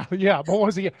 Yeah, but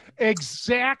was he?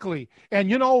 Exactly.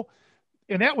 And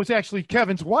and that was actually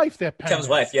Kevin's wife. Kevin's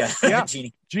wife, yeah.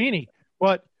 Jeannie.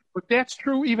 But that's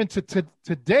true even to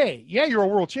today. Yeah, you're a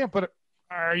world champ, but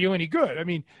are you any good? I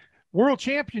mean, world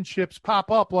championships pop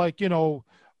up like,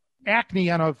 acne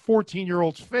on a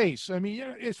 14-year-old's face. I mean,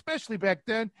 especially back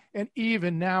then and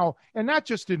even now, and not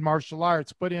just in martial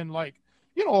arts, but in like,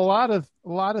 a lot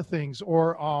of things,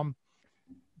 or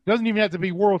doesn't even have to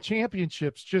be world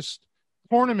championships, just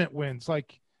tournament wins,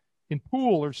 like in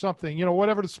pool or something,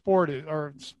 whatever the sport is,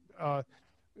 or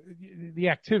the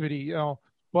activity,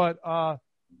 but,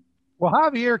 well,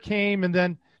 Javier came, and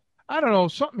then, I don't know,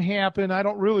 something happened. I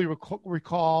don't really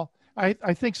recall. I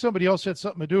think somebody else had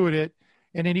something to do with it,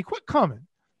 and then he quit coming.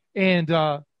 And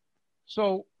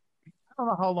so I don't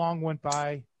know how long went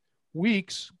by,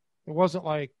 weeks. It wasn't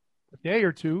like a day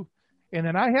or two. And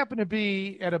then I happened to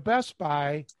be at a Best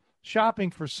Buy shopping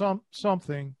for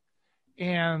something,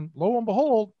 and lo and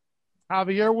behold,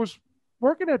 Javier was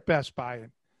working at Best Buy.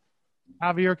 And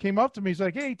Javier came up to me. He's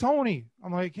like, "Hey, Tony."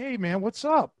 I'm like, "Hey, man, what's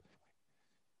up?"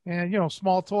 And,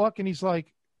 small talk. And he's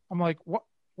like, I'm like, "What?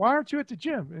 Why aren't you at the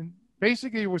gym?" And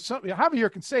basically it was something,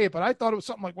 Javier can say it, but I thought it was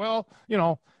something like, well,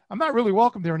 I'm not really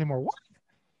welcome there anymore. What are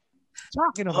you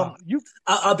talking about?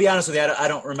 I'll be honest with you. I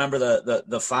don't remember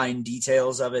the fine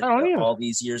details of it all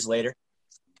these years later.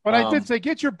 But I did say,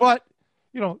 get your butt,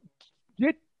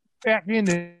 get back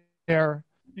in there,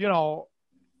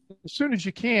 as soon as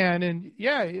you can. And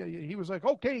he was like,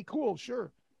 okay, cool,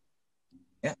 sure.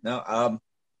 Yeah, no,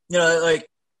 like,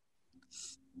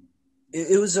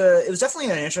 it was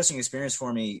definitely an interesting experience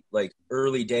for me, like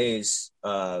early days,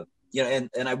 and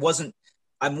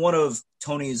I'm one of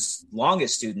Tony's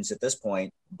longest students at this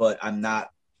point, but I'm not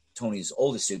Tony's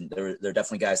oldest student. There are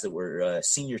definitely guys that were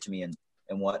senior to me and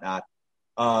whatnot.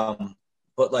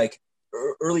 But like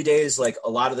early days, like a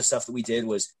lot of the stuff that we did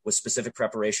was specific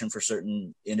preparation for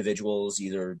certain individuals,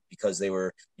 either because they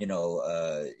were,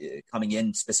 coming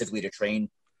in specifically to train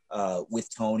with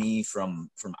Tony from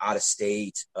out of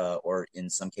state, or in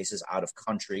some cases out of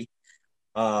country,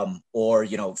 or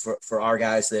for our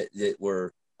guys that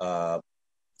were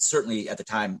certainly at the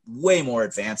time way more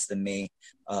advanced than me,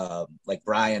 like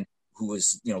Brian, who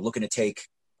was looking to take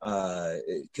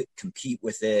compete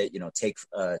with it,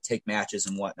 take matches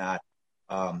and whatnot.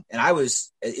 And I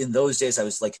was, in those days, I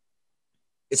was like,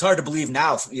 it's hard to believe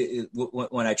now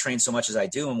when I train so much as I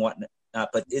do and whatnot.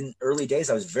 But in early days,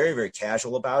 I was very, very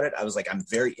casual about it. I was like, I'm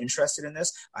very interested in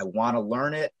this. I want to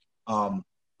learn it.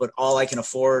 But all I can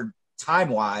afford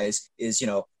time-wise is,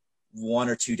 1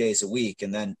 or 2 days a week.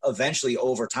 And then eventually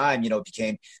over time, it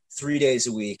became 3 days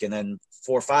a week, and then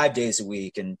 4 or 5 days a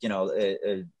week. And,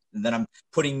 and then I'm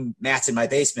putting mats in my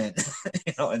basement,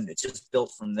 and it just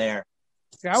built from there.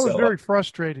 Yeah, I was very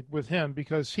frustrated with him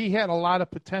because he had a lot of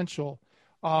potential.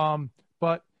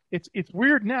 But it's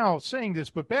weird now saying this,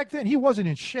 but back then he wasn't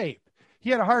in shape. He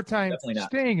had a hard time Definitely not.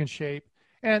 staying in shape,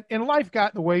 and life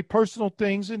got in the way, personal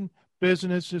things and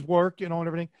business, his work, and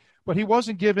everything. But he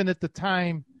wasn't given at the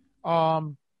time,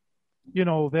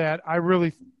 that I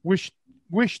really wish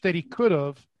that he could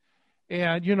have.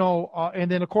 And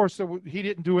and then of course he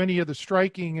didn't do any of the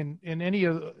striking and any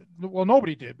of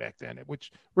nobody did back then,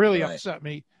 which really upset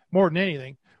me more than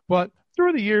anything. But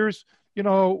through the years, he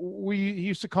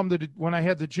used to come to when I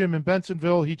had the gym in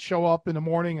Bensenville, he'd show up in the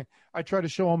morning and I try to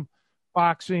show him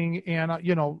boxing. And,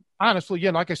 honestly,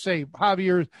 like I say,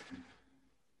 Javier,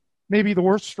 maybe the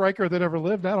worst striker that ever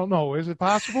lived. I don't know. Is it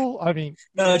possible? I mean,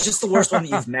 no, just the worst one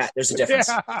that you've met. There's a difference.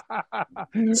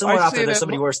 Someone out there's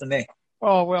somebody worse than me.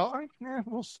 Oh, well, I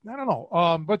don't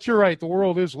know. But you're right. The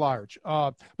world is large.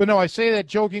 But no, I say that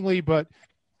jokingly, but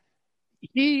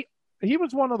he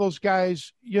was one of those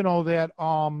guys, that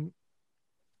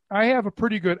I have a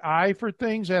pretty good eye for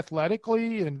things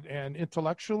athletically and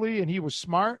intellectually, and he was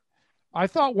smart. I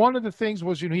thought one of the things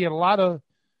was, he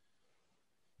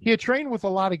had trained with a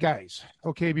lot of guys,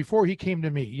 okay, before he came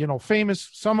to me, famous.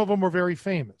 Some of them were very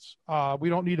famous. We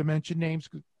don't need to mention names.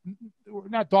 We're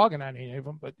not dogging on any of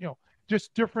them, but,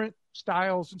 just different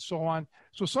styles and so on.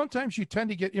 So sometimes you tend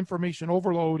to get information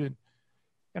overload.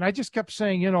 And I just kept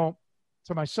saying, to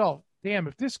myself, damn,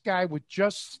 if this guy would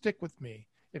just stick with me,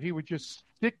 if he would just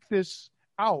stick this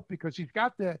out, because he's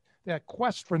got that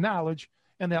quest for knowledge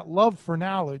and that love for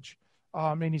knowledge,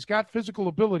 and he's got physical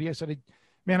ability. I said,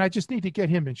 man, I just need to get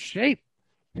him in shape.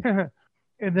 And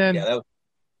then, that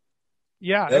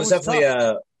was definitely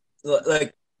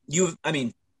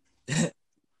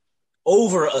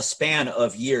over a span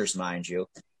of years, mind you.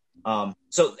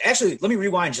 So actually, let me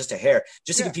rewind just a hair,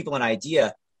 just to give people an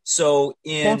idea. So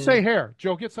don't say hair.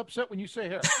 Joe gets upset when you say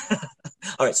hair.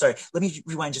 All right, sorry. Let me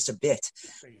rewind just a bit.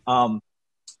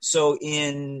 So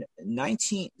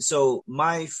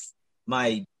my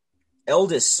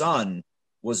eldest son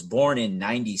was born in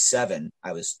 97.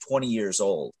 I was 20 years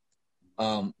old.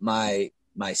 My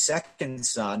second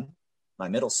son, my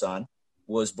middle son,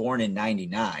 was born in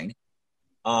 99.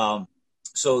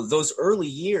 So those early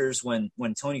years when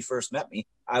Tony first met me,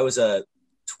 I was a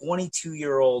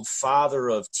 22-year-old father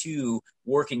of two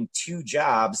working two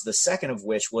jobs, the second of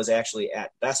which was actually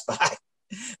at Best Buy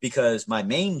because my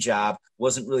main job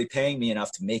wasn't really paying me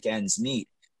enough to make ends meet.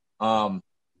 So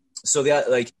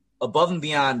that above and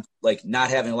beyond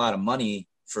not having a lot of money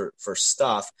for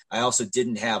stuff, I also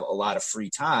didn't have a lot of free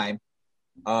time.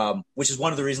 Which is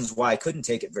one of the reasons why I couldn't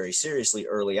take it very seriously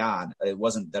early on. It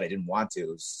wasn't that I didn't want to. It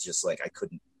was just I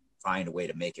couldn't find a way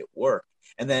to make it work.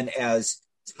 And then as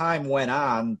time went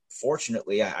on,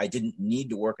 fortunately, I didn't need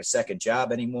to work a second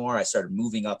job anymore. I started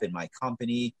moving up in my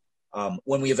company.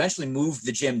 When we eventually moved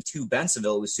the gym to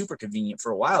Bensenville, it was super convenient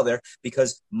for a while there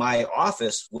because my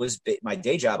office my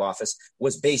day job office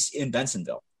was based in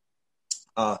Bensenville.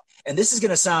 And this is going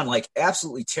to sound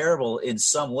absolutely terrible in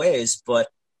some ways, but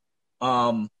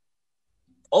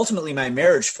ultimately my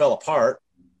marriage fell apart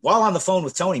while on the phone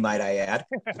with Tony, might I add.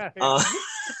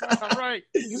 Right.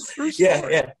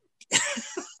 Yeah.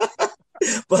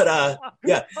 But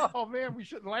yeah. Oh man, we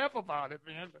shouldn't laugh about it,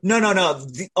 man. No.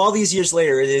 All these years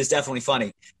later, it is definitely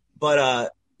funny.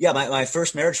 But my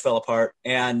first marriage fell apart,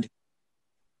 and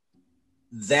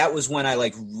that was when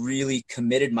I really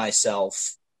committed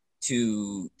myself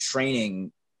to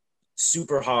training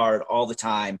super hard all the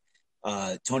time.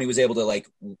 Tony was able to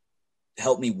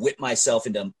help me whip myself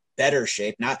into better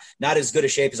shape, not as good a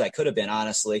shape as I could have been,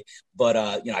 honestly. But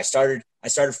I started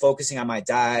focusing on my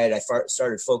diet. I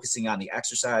started focusing on the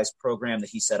exercise program that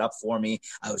he set up for me.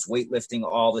 I was weightlifting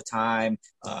all the time.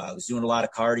 I was doing a lot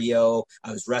of cardio.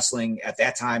 I was wrestling at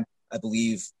that time. I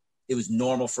believe it was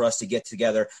normal for us to get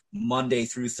together Monday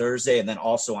through Thursday, and then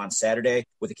also on Saturday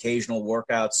with occasional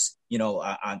workouts.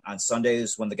 On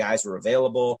Sundays when the guys were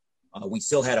available. We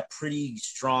still had a pretty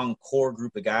strong core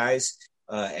group of guys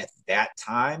at that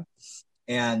time.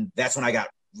 And that's when I got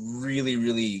really,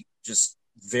 really just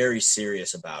very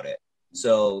serious about it.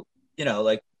 So,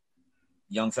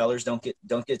 young fellers don't get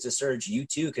discouraged. You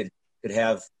too could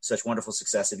have such wonderful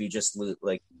success if you just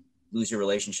lose your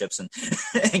relationships and,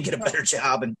 and get a better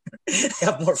job and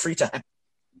have more free time.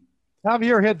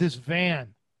 Javier had this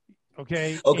van.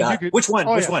 Okay. Oh God. Which one?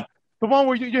 Which one? The one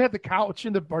where you had the couch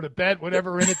or the bed,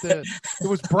 whatever in it. It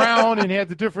was brown and had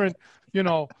the different,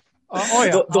 The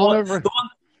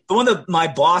one that my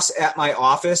boss at my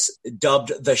office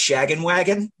dubbed the Shaggin'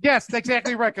 Wagon. Yes, that's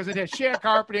exactly right, because it had shag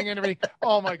carpeting and everything.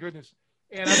 Oh my goodness!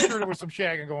 And I'm sure there was some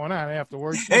shagging going on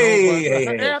afterwards.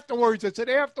 Hey. Afterwards, I said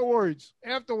afterwards.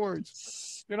 Yeah,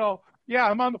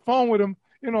 I'm on the phone with him,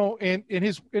 and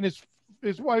his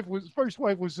first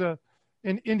wife was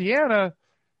in Indiana,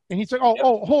 and he's like,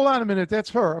 oh, hold on a minute,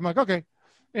 that's her. I'm like, okay,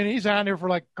 and he's on there for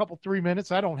like a couple 3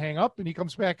 minutes. I don't hang up, and he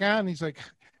comes back on, and he's like,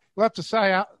 left to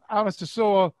say honest.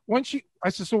 So when I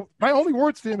said, so my only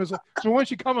words to him is, so when's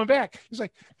she coming back? He's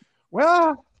like,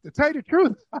 well, to tell you the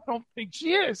truth, I don't think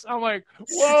she is. I'm like,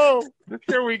 whoa,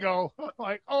 here we go. I'm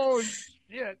like, oh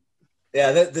shit.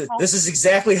 Yeah, this is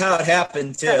exactly how it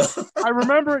happened too. I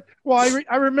remember it. Well,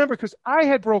 I remember because I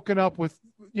had broken up with,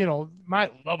 my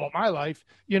love of my life,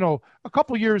 a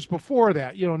couple years before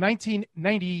that,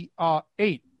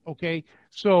 1998. Okay.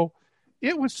 So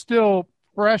it was still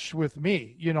fresh with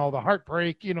me, the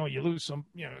heartbreak, you lose some,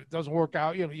 it doesn't work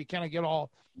out, you kind of get all.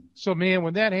 So man,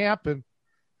 when that happened,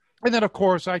 and then of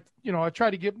course I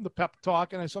tried to give him the pep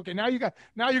talk, and I said, okay, now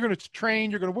you're going to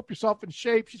train, you're going to whip yourself in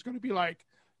shape. She's going to be like,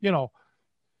 you're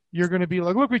going to be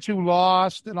like, look what you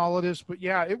lost and all of this. But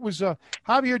yeah, it was,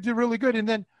 Javier did really good. And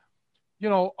then,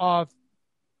 Javier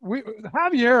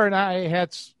and I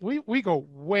we go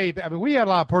way back. I mean, we had a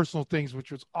lot of personal things,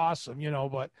 which was awesome,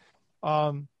 but,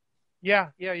 yeah.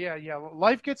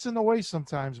 Life gets in the way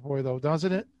sometimes, boy, though,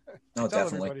 doesn't it? No, Tell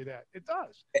definitely. everybody that it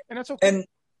does, and that's okay.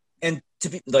 And to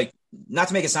be like, not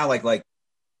to make it sound like like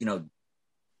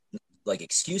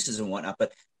excuses and whatnot,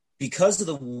 but because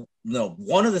of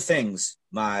one of the things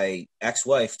my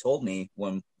ex-wife told me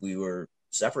when we were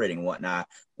separating and whatnot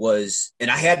was,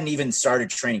 and I hadn't even started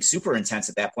training super intense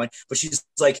at that point, but she's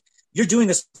like, you're doing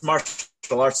this martial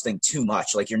arts thing too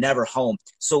much. Like, you're never home.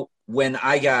 So when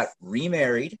I got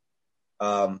remarried,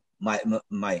 my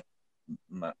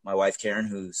wife,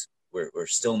 Karen, we're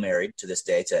still married to this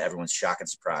day, to everyone's shock and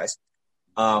surprise.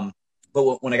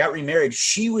 But when I got remarried,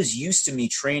 she was used to me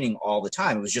training all the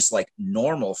time. It was just like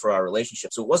normal for our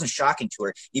relationship. So it wasn't shocking to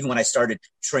her, even when I started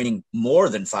training more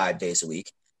than 5 days a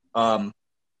week. And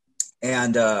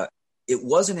it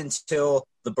wasn't until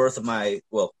the birth of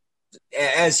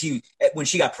when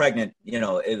she got pregnant,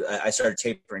 I started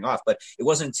tapering off. But it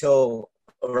wasn't until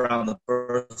around the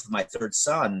birth of my third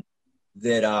son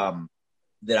that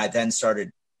I then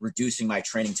started reducing my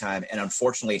training time. And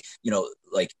unfortunately,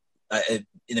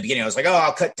 in the beginning, I was like,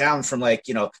 I'll cut down from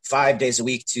 5 days a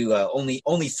week to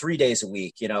only 3 days a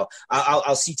week.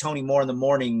 I'll see Tony more in the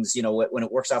mornings, when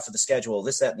it works out for the schedule,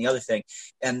 this, that, and the other thing.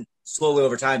 And slowly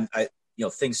over time,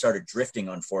 things started drifting,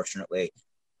 unfortunately.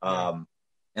 And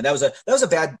that was a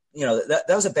bad, that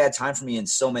was a bad time for me in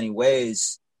so many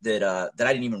ways that I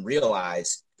didn't even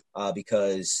realize,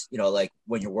 because,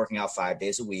 when you're working out 5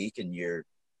 days a week and you're,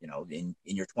 in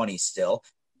your 20s still,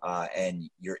 and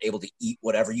you're able to eat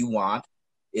whatever you want,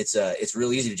 it's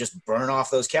really easy to just burn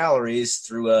off those calories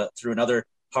through another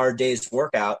hard day's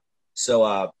workout.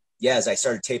 So, as I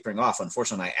started tapering off,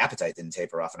 unfortunately, my appetite didn't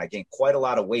taper off, and I gained quite a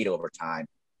lot of weight over time.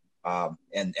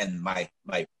 And my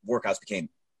workouts became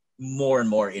more and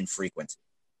more infrequent.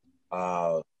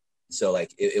 So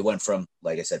it went from,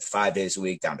 like I said, 5 days a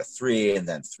week down to 3, and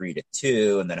then 3 to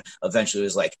 2. And then eventually it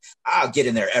was like, I'll get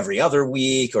in there every other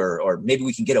week, or maybe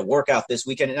we can get a workout this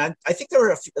weekend. And I think there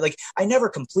were a few, I never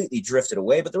completely drifted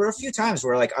away, but there were a few times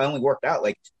where I only worked out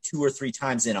 2 or 3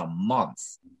 times in a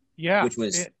month. Yeah. Which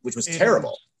was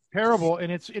terrible. Terrible. And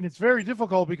it's very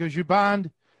difficult because you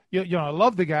bond, I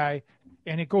love the guy,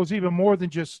 and it goes even more than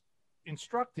just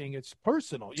instructing. It's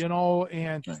personal,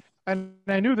 and right. And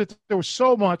I knew that there was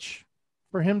so much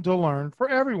for him to learn, for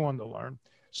everyone to learn,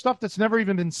 stuff that's never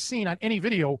even been seen on any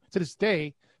video to this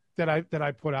day that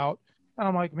I put out. And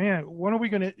I'm like, man, when are we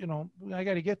going to, I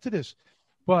got to get to this.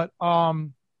 But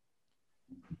and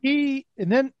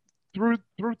then through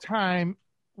time,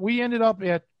 we ended up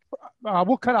at,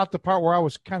 we'll cut out the part where I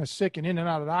was kind of sick and in and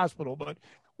out of the hospital, but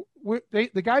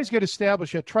the guys get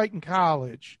established at Triton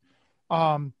College.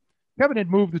 Kevin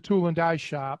had moved the tool and die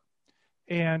shop,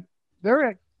 and they're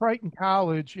at Triton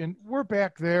College, and we're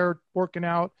back there working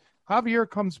out. Javier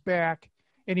comes back,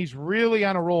 and he's really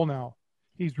on a roll now.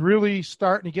 He's really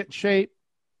starting to get in shape,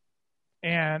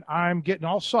 and I'm getting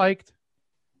all psyched.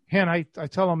 And I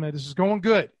tell him that this is going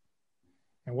good.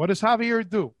 And what does Javier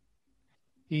do?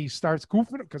 He starts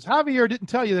goofing, because Javier didn't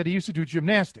tell you that he used to do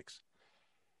gymnastics.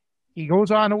 He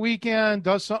goes on a weekend,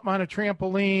 does something on a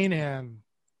trampoline, and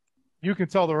you can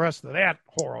tell the rest of that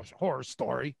horror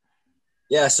story.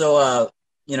 Yeah, so,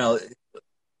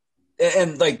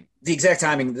 and the exact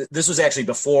timing, this was actually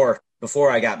before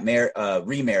I got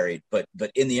remarried, but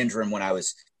in the interim, when I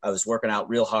was working out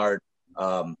real hard,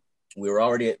 we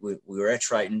were at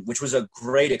Triton, which was a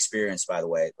great experience, by the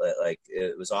way.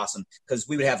 It was awesome, because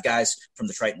we would have guys from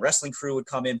the Triton wrestling crew would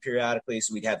come in periodically.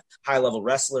 So we'd have high level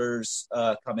wrestlers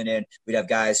coming in. We'd have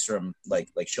guys from like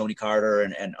Shoney Carter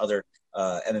and other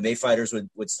MMA fighters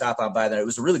would stop on by there. It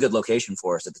was a really good location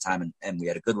for us at the time, and we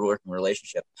had a good working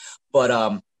relationship.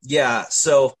 But yeah,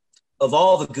 so of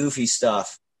all the goofy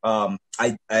stuff, I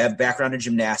have background in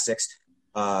gymnastics.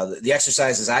 The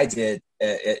exercises I did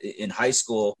in high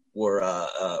school were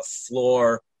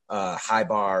floor, high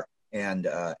bar, and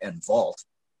vault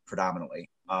predominantly.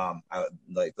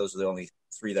 Like those are the only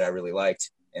three that I really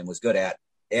liked and was good at.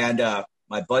 And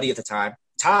my buddy at the time,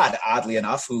 Todd, oddly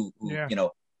enough, who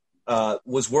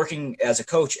was working as a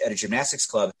coach at a gymnastics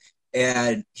club.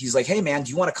 And he's like, hey, man,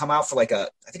 do you want to come out for I think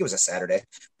it was a Saturday,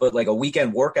 but like a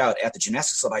weekend workout at the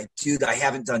gymnastics club? I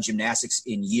haven't done gymnastics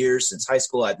in years since high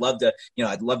school. I'd love to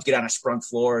get on a sprung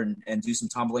floor and do some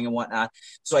tumbling and whatnot.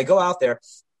 So I go out there,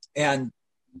 and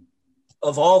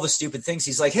of all the stupid things,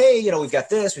 he's like, hey, we've got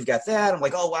this, we've got that. I'm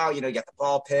like, oh, wow, you got the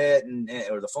ball pit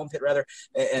or the foam pit rather,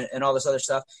 and all this other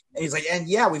stuff. And he's like, and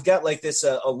yeah, we've got like this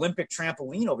Olympic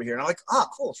trampoline over here. And I'm like, oh,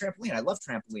 cool, trampoline. I love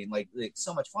trampoline, like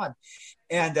so much fun.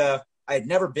 And I had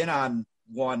never been on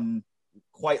one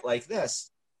quite like this.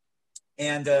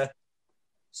 And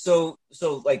so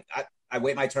like I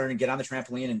wait my turn and get on the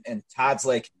trampoline, and Todd's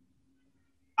like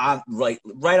on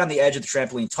right on the edge of the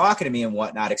trampoline talking to me and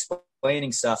whatnot,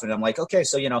 explaining stuff. And I'm like, okay,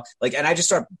 so, and I just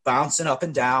start bouncing up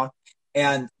and down,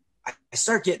 and I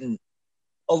start getting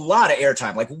a lot of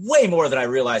airtime, like way more than I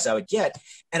realized I would get.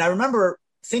 And I remember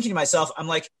thinking to myself, I'm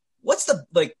like, what's the,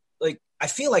 like, I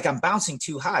feel like I'm bouncing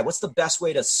too high. What's the best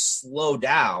way to slow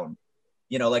down?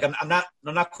 I'm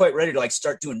not quite ready to like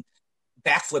start doing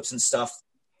backflips and stuff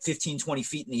 15, 20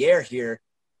 feet in the air here.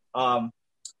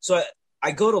 So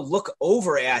I go to look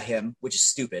over at him, which is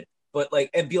stupid, but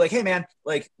and be like, hey man,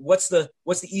 like what's the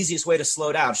easiest way to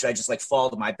slow down? Should I just like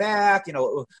fall to my back,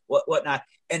 whatnot?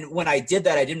 And when I did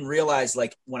that, I didn't realize,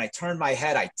 like, when I turned my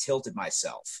head, I tilted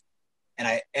myself.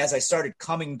 And as I started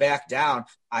coming back down,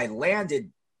 I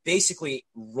landed, basically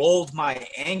rolled my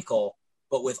ankle,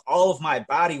 but with all of my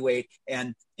body weight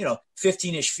and,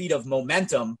 15-ish feet of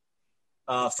momentum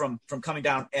from coming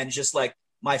down, and just like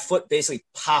my foot basically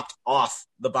popped off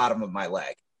the bottom of my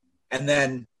leg. And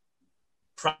then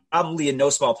probably in no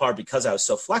small part because I was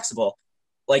so flexible,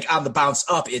 like on the bounce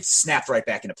up, it snapped right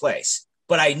back into place.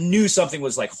 But I knew something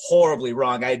was like horribly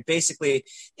wrong. I had basically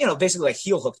like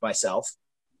heel hooked myself.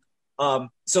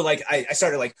 So like I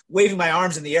started like waving my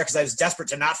arms in the air because I was desperate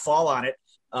to not fall on it,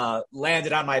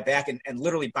 landed on my back and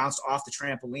literally bounced off the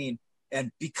trampoline.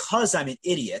 And because I'm an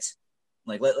idiot,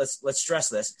 like let's stress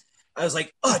this, I was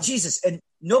like, oh, Jesus. And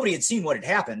nobody had seen what had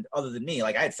happened other than me.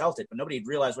 Like I had felt it, but nobody had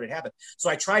realized what had happened. So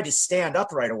I tried to stand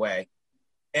up right away,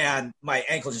 and my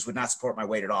ankle just would not support my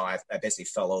weight at all. I basically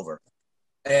fell over.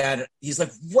 And he's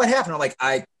like, what happened? I'm like,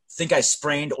 I think I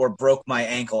sprained or broke my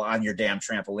ankle on your damn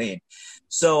trampoline.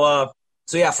 So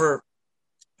yeah, for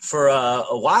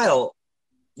a while,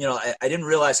 I didn't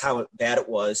realize how bad it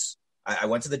was. I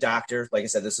went to the doctor. Like I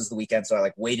said, this is the weekend, so I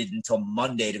like waited until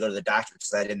Monday to go to the doctor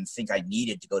because I didn't think I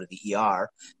needed to go to the ER.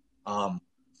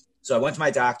 So I went to my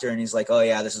doctor, and he's like, oh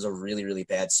yeah, this is a really, really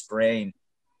bad sprain.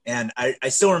 And I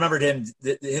still remembered him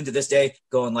to this day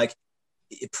going like,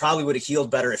 it probably would have healed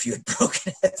better if you had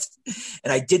broken it.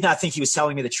 And I did not think he was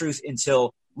telling me the truth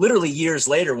until literally years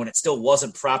later, when it still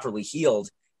wasn't properly healed,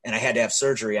 and I had to have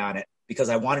surgery on it because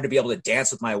I wanted to be able to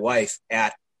dance with my wife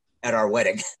at our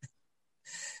wedding.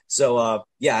 So,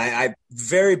 yeah, I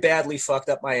very badly fucked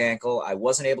up my ankle. I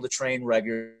wasn't able to train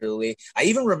regularly. I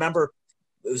even remember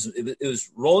it was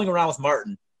rolling around with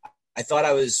Martin. I thought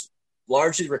I was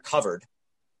largely recovered,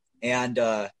 and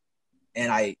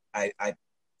I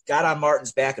got on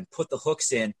Martin's back and put the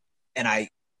hooks in, and I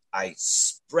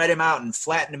spread him out and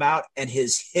flattened him out, and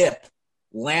his hip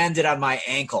landed on my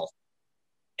ankle,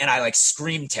 and I like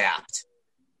scream tapped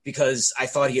because I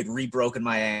thought he had re-broken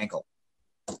my ankle.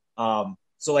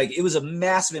 So like it was a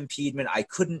massive impediment. I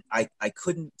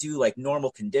couldn't do like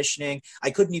normal conditioning. I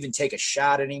couldn't even take a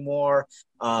shot anymore.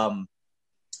 And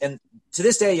to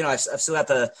this day, I've still got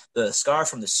the scar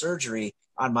from the surgery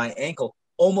on my ankle.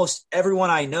 Almost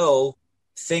everyone I know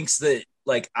thinks that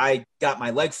like I got my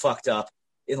leg fucked up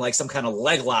in like some kind of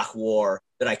leg lock war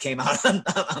that I came out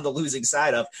on the losing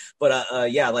side of.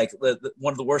 But yeah, like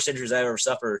one of the worst injuries I ever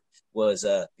suffered was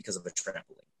because of a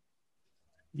trampoline.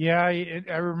 Yeah,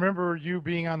 I remember you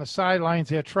being on the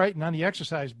sidelines at Triton on the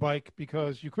exercise bike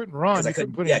because you couldn't run. I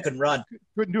couldn't run.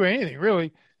 Couldn't do anything,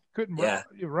 really. Couldn't yeah.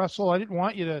 wrestle. I didn't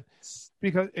want you to,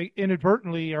 because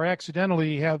inadvertently or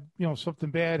accidentally have, something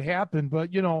bad happen.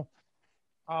 But, you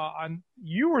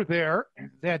were there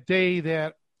that day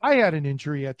that I had an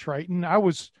injury at Triton. I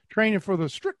was training for the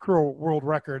strict curl world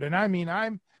record. And I mean,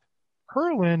 I'm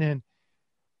curling, and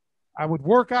I would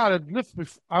work out.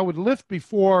 I would lift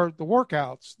before the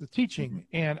workouts, the teaching,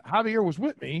 Mm-hmm. and Javier was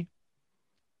with me.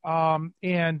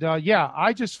 Yeah,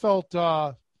 I just felt.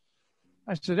 I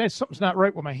said, "Hey, something's not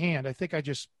right with my hand. I think I'll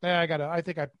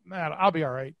be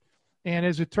all right." And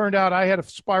as it turned out, I had a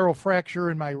spiral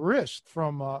fracture in my wrist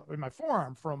in my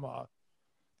forearm from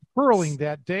curling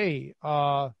that day.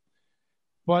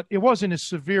 But it wasn't as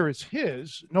severe as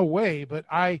his, no way. But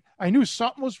I knew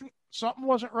something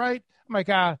wasn't right. I'm like,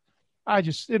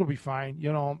 it'll be fine,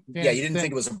 you know. Yeah, you didn't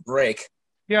think it was a break.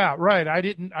 Yeah, right. I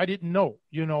didn't know,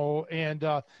 you know, and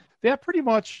that pretty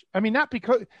much. I mean, not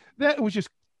because that was just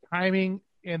timing,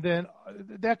 and then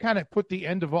that kind of put the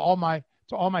end of all my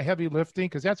heavy lifting,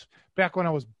 because that's back when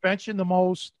I was benching the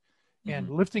most and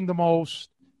lifting the most.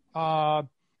 And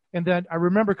then I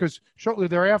remember, because shortly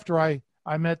thereafter I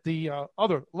met the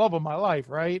other love of my life,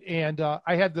 right? And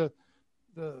I had the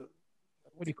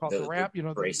what do you call it? The wrap, you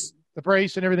know, brace. The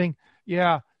brace and everything.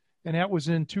 Yeah, and that was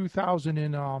in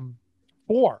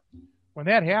 2004 when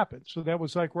that happened. So that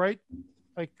was like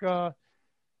I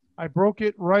broke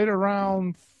it right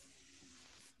around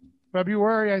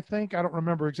February, I think. I don't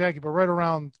remember exactly, but right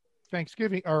around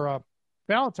Thanksgiving or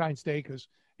Valentine's Day, because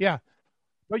yeah.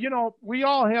 But you know, we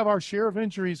all have our share of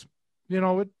injuries. You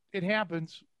know, it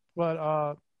happens.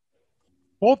 But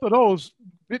both of those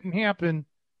didn't happen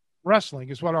wrestling,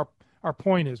 is what our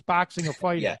point is. Boxing or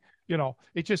fighting. Yeah. You know,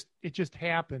 it just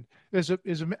happened. I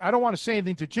don't want to say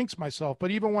anything to jinx myself,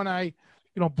 but even when I, you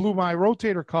know, blew my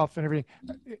rotator cuff and everything,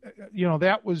 you know,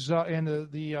 that was and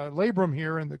the labrum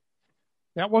here, and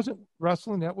that wasn't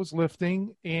wrestling, that was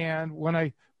lifting. And when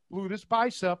I blew this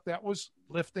bicep, that was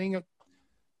lifting.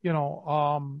 You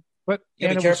know, but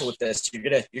be careful with this. You're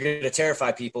gonna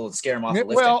terrify people and scare them off of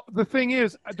lifting. Well, the thing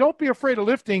is, don't be afraid of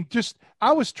lifting.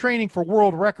 I was training for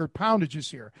world record poundages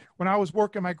here. When I was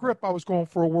working my grip, I was going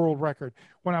for a world record.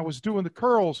 When I was doing the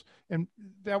curls, and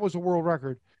that was a world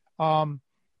record.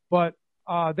 But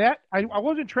that I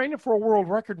wasn't training for a world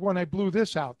record when I blew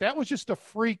this out. That was just a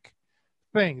freak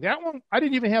thing. That one, I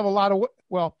didn't even have a lot of.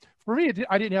 Well, for me,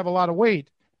 I didn't have a lot of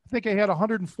weight. I think I had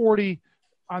 140.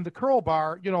 On the curl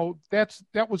bar, you know, that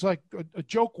was like a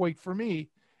joke weight for me,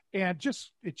 and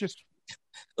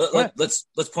let's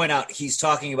point out he's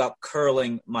talking about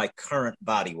curling my current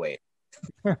body weight.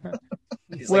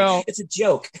 Well, it's a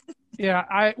joke. Yeah,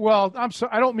 I'm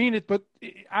sorry, I don't mean it, but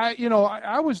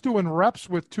I was doing reps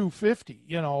with 250,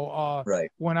 you know, right,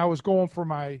 when I was going for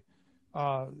my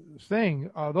thing.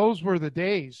 Those were the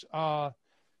days. But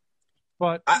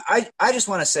I just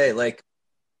want to say, like,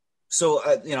 so,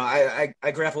 you know, I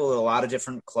grapple with a lot of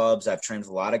different clubs. I've trained with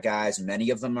a lot of guys. Many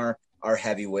of them are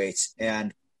heavyweights.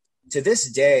 And to this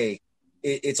day,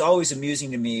 it's always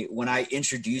amusing to me when I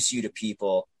introduce you to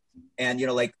people. And, you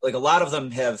know, like a lot of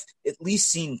them have at least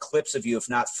seen clips of you, if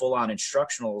not full on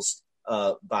instructionals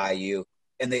by you.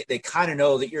 And they kind of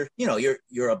know that you're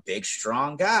a big,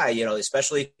 strong guy, you know,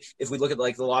 especially if we look at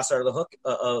like the lost art of the hook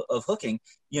of hooking,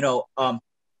 you know,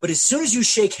 but as soon as you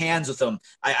shake hands with them,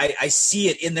 I see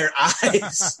it in their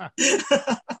eyes.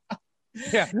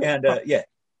 Yeah. And yeah.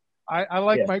 I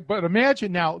like but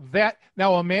imagine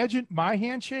imagine my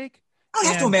handshake. I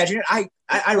have to imagine it.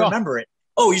 I remember it.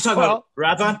 Oh, you're talking about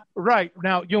Radvan? Right.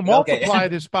 Now you'll multiply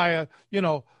this by a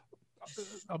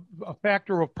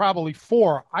factor of probably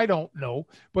 4. I don't know,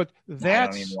 but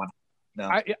that's, I don't even want no.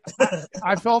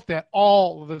 I felt that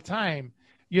all the time,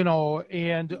 you know,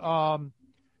 and,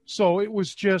 so it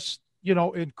was just, you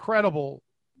know, incredible.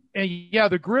 And yeah,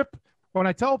 the grip, when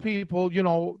I tell people, you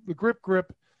know, the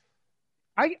grip,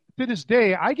 to this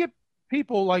day, I get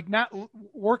people, like, not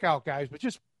workout guys, but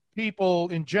just people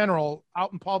in general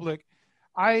out in public.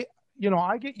 I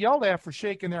get yelled at for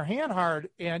shaking their hand hard.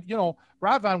 And, you know,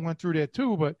 Radvan went through that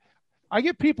too, but I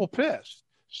get people pissed.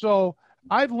 So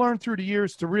I've learned through the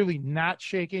years to really not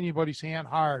shake anybody's hand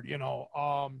hard, you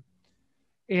know.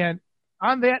 And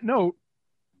on that note,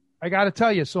 I got to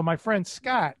tell you, so my friend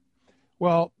Scott,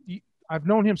 well, I've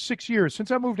known him 6 years. Since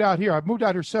I moved out here, I've moved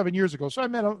out here 7 years ago. So I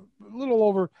met him a little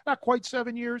over, not quite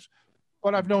 7 years,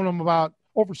 but I've known him about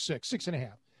over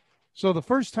 6.5. So the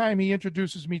first time he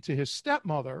introduces me to his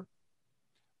stepmother,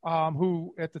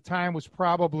 who at the time was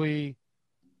probably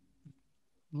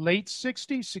late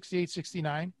 60s, 68,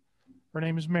 69. Her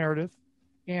name is Meredith.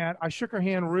 And I shook her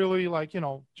hand really, like, you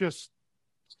know, just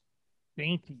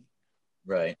dainty.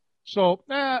 Right. So,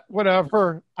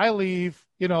 whatever. I leave,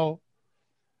 you know,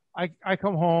 I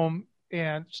come home,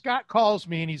 and Scott calls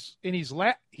me, and he's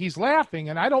laughing,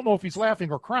 and I don't know if he's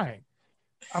laughing or crying.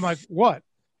 I'm like, what?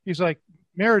 He's like,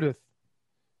 Meredith,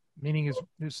 meaning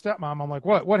his stepmom. I'm like,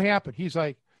 what happened? He's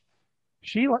like,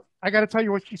 I got to tell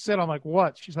you what she said. I'm like,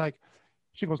 what? She's like,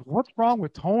 She goes, "What's wrong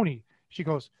with Tony?" She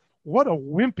goes, "What a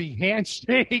wimpy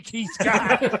handshake he's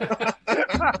got."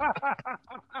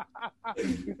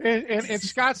 and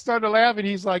Scott started laughing.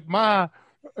 He's like, "Ma,"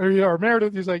 or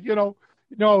Meredith, he's like,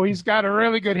 no, he's got a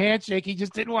really good handshake. He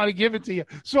just didn't want to give it to you.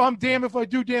 So I'm damned if I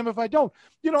do, damned if I don't.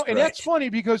 And Right. That's funny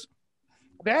because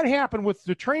that happened with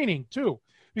the training too,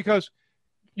 because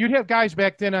you'd have guys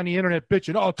back then on the internet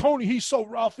bitching, "Oh, Tony, he's so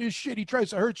rough as shit. He tries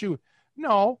to hurt you."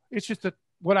 No, it's just that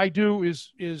what I do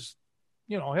is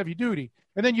heavy duty.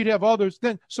 And then you'd have others.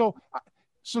 So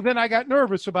then I got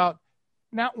nervous about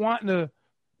not wanting to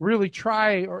really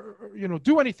try or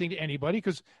do anything to anybody,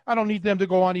 because I don't need them to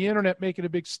go on the internet making a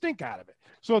big stink out of it.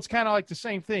 So it's kind of like the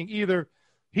same thing. Either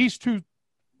he's too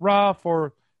rough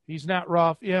or he's not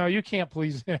rough. You can't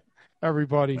please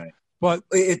everybody. Right. But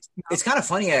it's kind of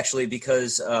funny actually,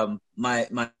 because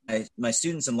my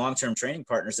students and long-term training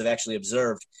partners have actually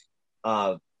observed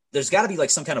there's got to be like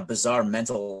some kind of bizarre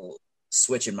mental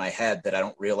switch in my head that I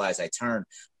don't realize I turn.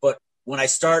 But when I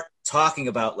start talking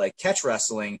about like catch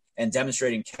wrestling and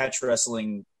demonstrating catch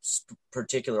wrestling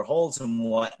particular holds and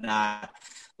whatnot,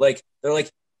 like they're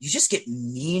like, "You just get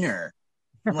meaner."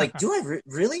 I'm like, "Do I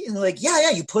really?" And they're like,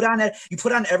 yeah, you put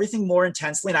on everything more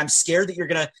intensely, and I'm scared that you're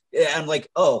gonna. I'm like,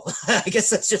 "Oh, I guess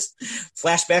that's just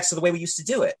flashbacks to the way we used to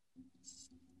do it."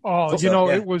 Oh,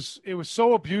 yeah. it was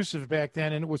so abusive back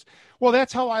then, and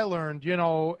that's how I learned,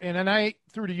 and then I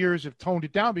through the years have toned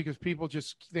it down because people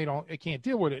just they can't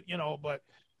deal with it, but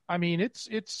I mean it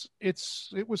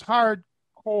was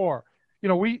hardcore.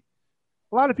 A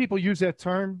lot of people use that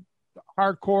term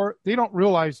hardcore. They don't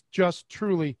realize just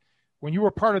truly when you were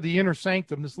part of the inner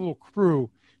sanctum, this little crew,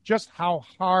 just how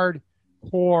hard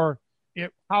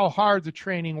the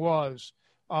training was.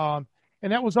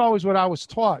 And that was always what I was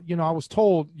taught. I was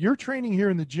told, your training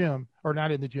here in the gym, or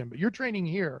not in the gym, but your training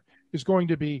here is going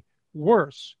to be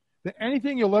worse than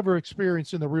anything you'll ever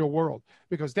experience in the real world,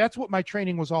 because that's what my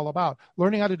training was all about,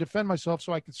 learning how to defend myself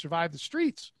so I could survive the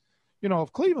streets,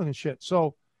 of Cleveland and shit.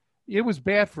 So it was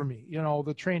bad for me,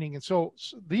 the training. And so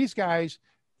these guys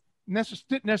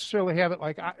didn't necessarily have it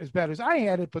like as bad as I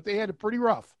had it, but they had it pretty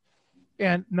rough.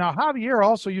 And now Javier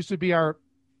also used to be our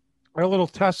little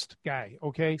test guy,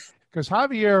 okay? Because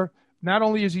Javier, not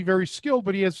only is he very skilled,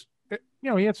 but he has, he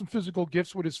had some physical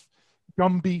gifts with his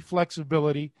Gumby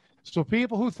flexibility. So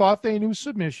people who thought they knew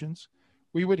submissions,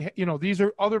 we would, these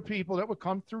are other people that would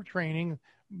come through training.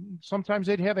 Sometimes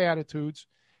they'd have attitudes.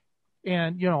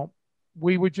 And,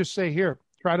 we would just say, "Here,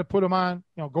 try to put them on,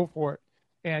 go for it."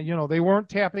 And, they weren't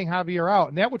tapping Javier out.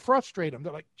 And that would frustrate them.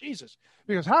 They're like, Jesus,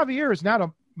 because Javier is not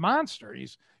a monster.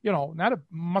 He's, not a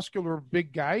muscular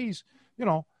big guy. He's,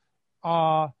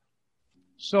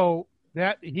 so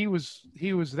that he was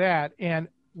that. And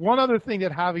one other thing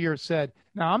that Javier said,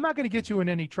 now I'm not going to get you in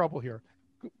any trouble here,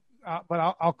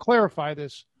 but I'll clarify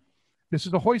this. This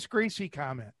is a Hoist Gracie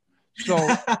comment. So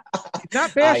it's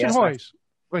not bashing Hoist,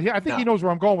 but I think he knows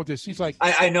where I'm going with this. He's like,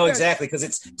 I know exactly, because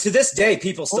it's to this day,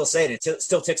 people still say it. It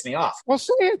still ticks me off. Well,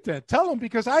 say it then. Tell him,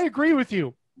 because I agree with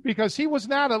you, because he was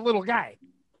not a little guy.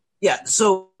 Yeah.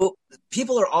 So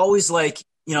people are always like,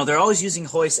 they're always using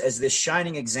Hoist as this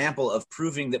shining example of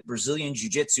proving that Brazilian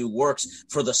Jiu-Jitsu works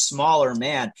for the smaller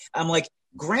man. I'm like,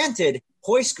 granted,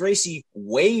 Hoist Gracie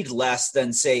weighed less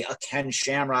than, say, a Ken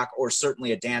Shamrock or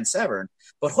certainly a Dan Severn,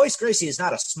 but Hoist Gracie is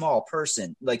not a small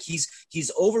person. Like he's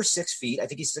over 6 feet. I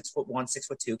think he's 6'1",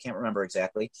 6'2", can't remember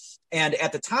exactly. And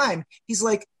at the time, he's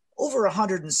like over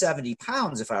 170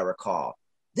 pounds, if I recall.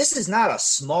 This is not a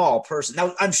small person.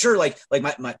 Now, I'm sure like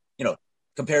my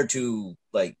compared to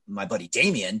like my buddy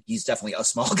Damien, he's definitely a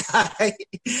small guy,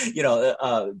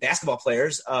 basketball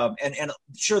players. And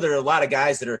sure, there are a lot of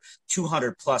guys that are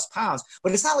 200 plus pounds,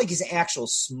 but it's not like he's an actual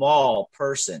small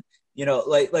person,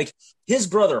 like his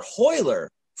brother Hoyler,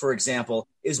 for example,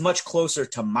 is much closer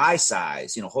to my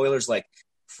size. Hoyler's like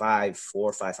 5'4",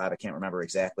 5'5", I can't remember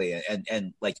exactly.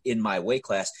 And like in my weight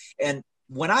class. And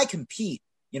when I compete,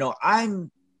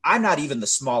 I'm not even the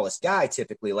smallest guy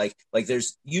typically. Like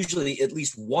there's usually at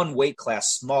least one weight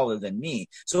class smaller than me.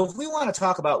 So if we want to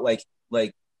talk about like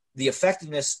the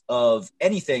effectiveness of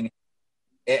anything,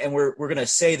 and we're going to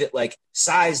say that like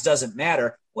size doesn't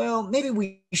matter, well, maybe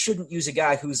we shouldn't use a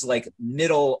guy who's like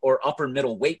middle or upper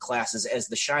middle weight classes as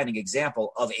the shining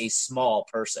example of a small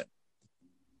person.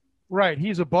 Right.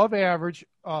 He's above average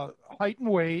height and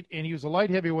weight, and he was a light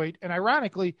heavyweight. And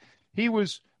ironically, he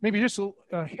was maybe just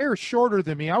a hair shorter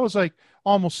than me. I was like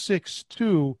almost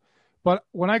 6'2", but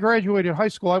when I graduated high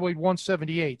school, I weighed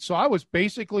 178. So I was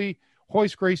basically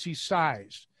Hoist Gracie's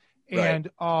size. Right.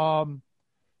 And,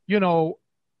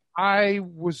 I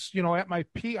was, at my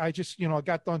peak. I just,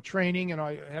 got done training and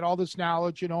I had all this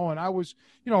knowledge, and I was,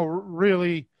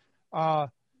 really,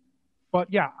 but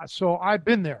yeah, so I've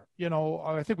been there,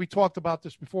 I think we talked about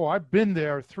this before. I've been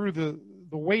there through the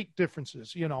weight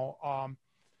differences,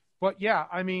 but yeah,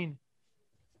 I mean,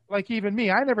 like even me,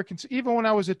 I never even when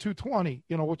I was at 220,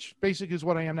 which basically is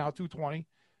what I am now, 220,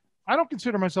 I don't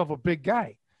consider myself a big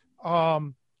guy. I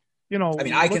mean,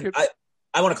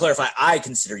 I want to clarify. I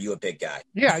consider you a big guy.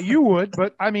 Yeah, you would,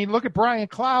 but I mean, look at Brian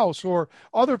Klaus or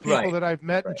other people Right, that I've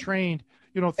met right. and trained,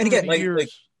 through And again, the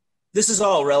years. this is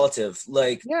all relative.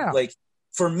 Like Yeah.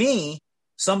 For me,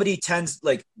 somebody tends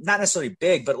like not necessarily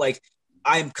big, but like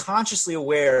I'm consciously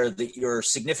aware that you're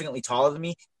significantly taller than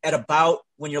me at about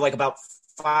when you're like about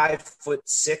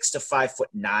 5'6" to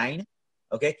 5'9".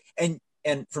 Okay. And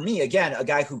for me, again, a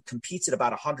guy who competes at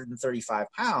about 135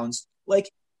 pounds, like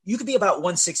you could be about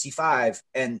 165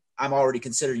 and I'm already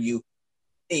considering you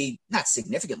not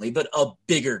significantly, but a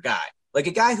bigger guy, like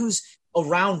a guy who's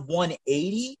around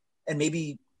 180 and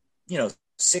maybe,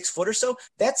 6 foot or so.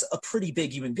 That's a pretty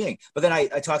big human being. But then I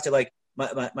talked to like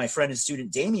my friend and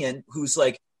student Damien, who's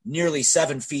like nearly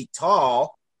 7 feet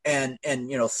tall and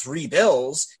 3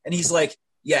 bills. And he's like,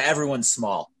 yeah, everyone's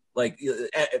small. Like,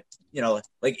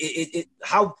 like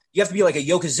how you have to be like a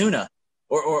Yokozuna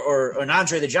or an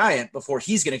Andre the Giant before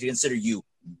he's going to consider you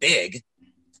big.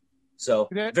 So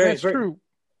that's true.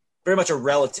 Very much a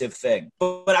relative thing.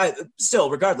 But I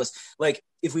still, regardless, like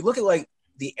if we look at like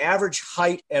the average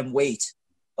height and weight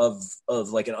of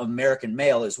like an American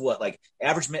male is what? Like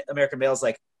average American male is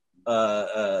like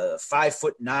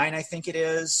 5'9", I think it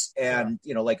is, and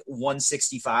like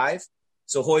 165.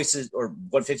 So Hoist is, or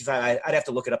 155. I'd have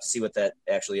to look it up to see what that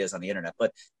actually is on the internet.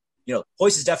 But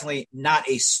Hoist is definitely not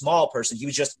a small person. He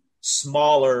was just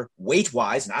smaller weight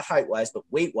wise, not height wise, but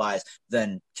weight wise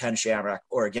than Ken Shamrock,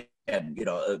 or again,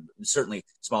 certainly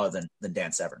smaller than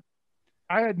Dan Severn.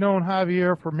 I had known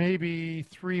Javier for maybe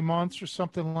 3 months or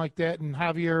something like that, and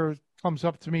Javier comes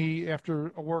up to me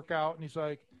after a workout and he's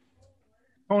like,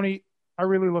 Tony, I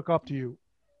really look up to you.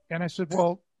 And I said,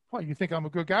 well, what, you think I'm a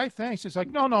good guy? Thanks. It's like,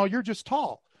 no, you're just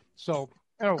tall. So,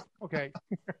 okay.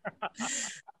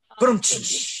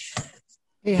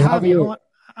 Hey, Javier,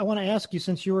 I want to ask you,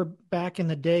 since you were back in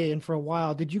the day and for a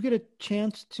while, did you get a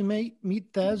chance to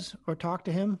meet Thez or talk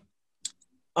to him?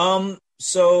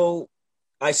 So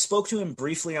I spoke to him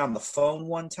briefly on the phone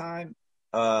one time,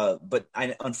 but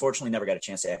I unfortunately never got a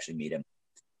chance to actually meet him.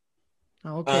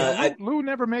 Okay. Lou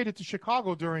never made it to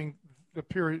Chicago during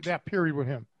that period with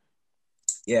him.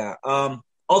 Yeah.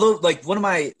 Although, like, one of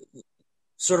my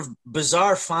sort of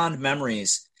bizarre fond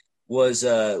memories was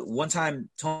one time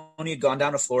Tony had gone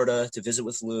down to Florida to visit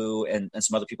with Lou and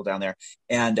some other people down there,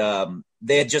 and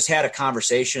they had just had a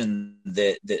conversation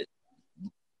that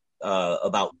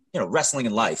about wrestling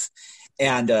and life,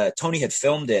 and Tony had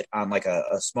filmed it on like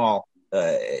a small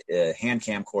hand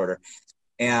camcorder,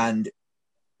 and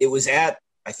it was at,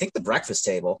 I think, the breakfast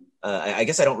table. I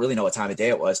guess I don't really know what time of day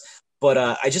it was, but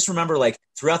I just remember like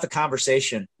throughout the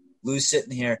conversation, Lou's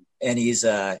sitting here and he's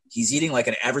eating like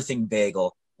an everything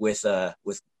bagel with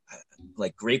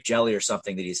like grape jelly or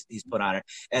something that he's put on it.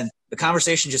 And the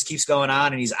conversation just keeps going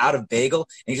on and he's out of bagel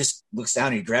and he just looks down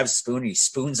and he grabs a spoon and he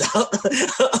spoons out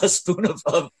a spoon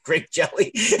of grape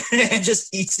jelly and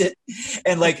just eats it.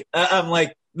 And like, I'm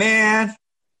like, man,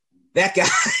 that guy,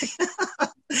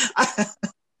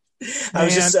 I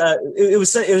was just, it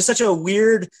was such a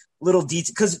weird little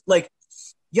detail. 'Cause like,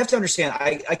 you have to understand,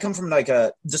 I come from like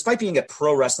despite being a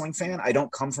pro wrestling fan, I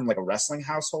don't come from like a wrestling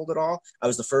household at all. I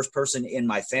was the first person in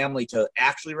my family to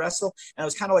actually wrestle. And I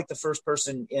was kind of like the first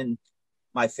person in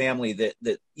my family that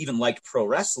even liked pro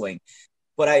wrestling.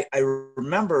 But I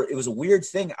remember it was a weird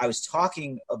thing. I was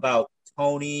talking about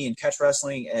Tony and catch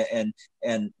wrestling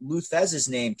and Lou Thesz's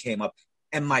name came up.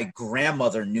 And my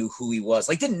grandmother knew who he was.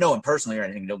 Like, didn't know him personally or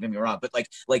anything, don't get me wrong, but like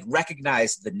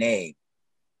recognized the name.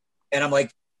 And I'm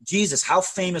like, Jesus, how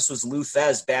famous was Lou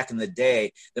Thesz back in the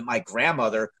day that my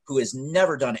grandmother, who has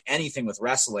never done anything with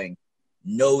wrestling,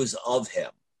 knows of him?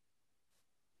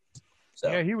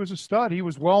 So. Yeah, he was a stud. He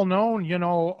was well known,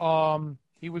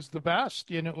 he was the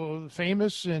best,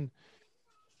 famous.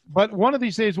 But one of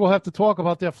these days we'll have to talk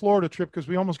about that Florida trip because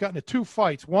we almost got into 2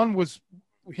 fights. One was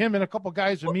him and a couple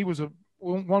guys, and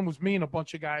one was me and a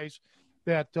bunch of guys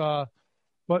that,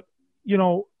 but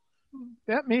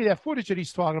that footage that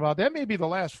he's talking about, that may be the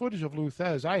last footage of Lou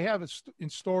Thesz. I have it in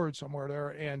storage somewhere there.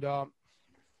 And,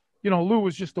 Lou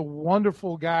was just a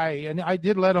wonderful guy. And I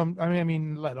did let him,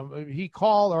 he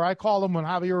called, or I called him when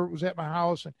Javier was at my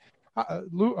house. And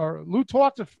Lou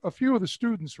talked to a few of the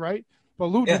students, right? But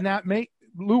Lou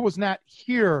was not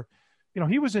here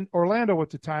he was in Orlando at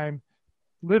the time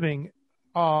living,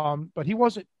 but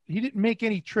he didn't make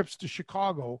any trips to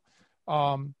Chicago.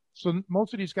 So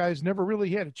most of these guys never really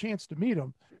had a chance to meet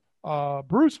him.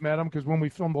 Bruce met him because when we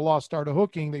filmed The Lost Art of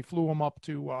Hooking, they flew him up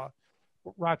to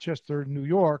Rochester, New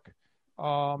York.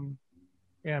 And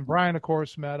Brian, of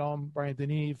course, met him, Brian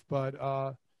Deneve.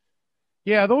 But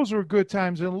yeah, those were good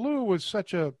times. And Lou was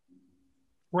such a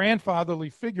grandfatherly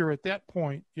figure at that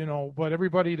point, but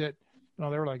everybody that,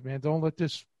 they were like, man, don't let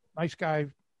this nice guy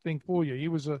thing fool you. He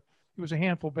was a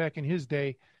handful back in his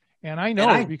day. And I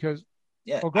know because,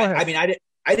 yeah, go ahead. I mean,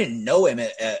 I didn't know him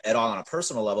at all on a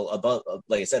personal level above,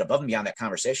 like I said, above and beyond that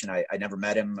conversation. I never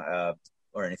met him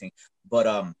or anything, but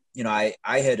I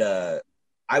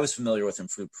was familiar with him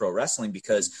through pro wrestling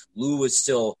because Lou was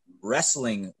still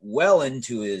wrestling well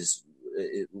into his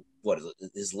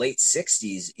late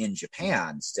 60s in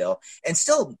Japan still, and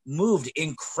still moved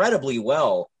incredibly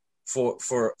well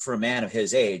for a man of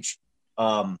his age.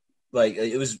 Like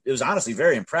it was honestly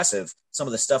very impressive, some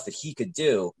of the stuff that he could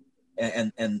do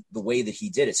and the way that he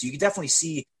did it. So you could definitely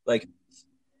see, like,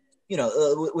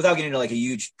 without getting into like a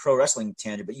huge pro wrestling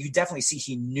tangent, but you definitely see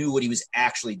he knew what he was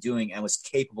actually doing and was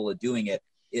capable of doing it,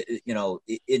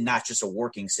 in not just a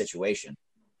working situation.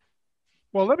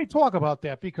 Well, let me talk about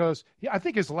that because I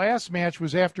think his last match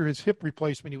was after his hip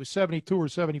replacement. He was 72 or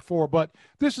 74, but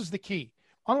this is the key.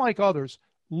 Unlike others,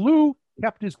 Lou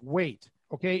kept his weight,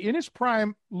 okay? In his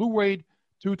prime, Lou weighed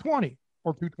 220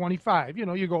 or 225.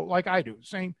 You go like I do,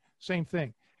 same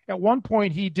thing. At one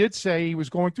point, he did say he was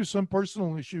going through some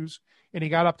personal issues, and he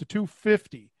got up to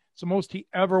 250. It's the most he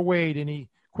ever weighed, and he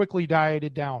quickly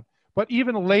dieted down. But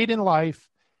even late in life,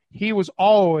 he was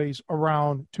always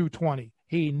around 220.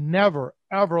 He never,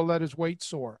 ever let his weight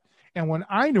soar. And when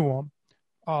I knew him,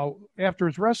 after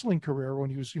his wrestling career, when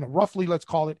he was, roughly, let's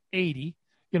call it 80,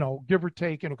 give or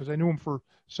take, because I knew him for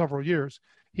several years,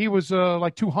 he was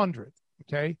like 200.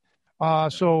 Okay.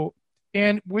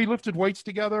 And we lifted weights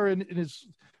together in his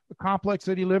complex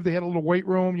that he lived. They had a little weight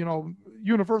room,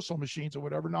 Universal machines or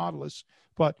whatever, Nautilus.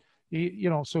 But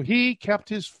so he kept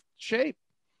his shape.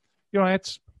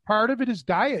 That's part of it is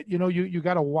diet. You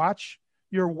got to watch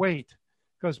your weight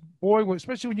because, boy,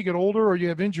 especially when you get older or you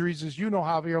have injuries, as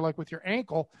Javier, like with your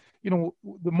ankle, the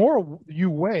more you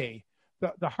weigh,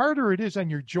 the harder it is on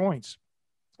your joints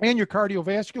and your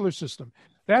cardiovascular system.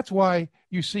 That's why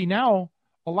you see now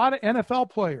a lot of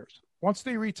NFL players, once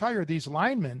they retire, these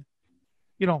linemen,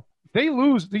 they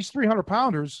lose these 300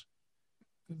 pounders.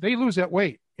 They lose that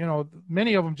weight.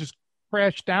 Many of them just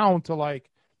crash down to like,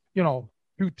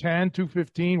 210,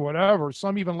 215, whatever,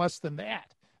 some even less than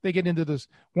that. They get into this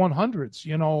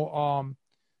 100s,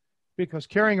 because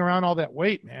carrying around all that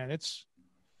weight, man, it's,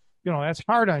 that's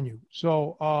hard on you.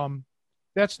 So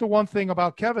that's the one thing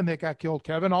about Kevin that got killed.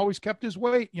 Kevin always kept his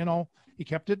weight, he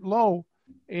kept it low.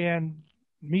 And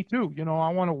me too, I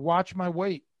want to watch my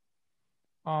weight.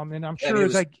 And I'm sure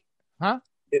it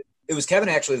was Kevin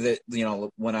actually that,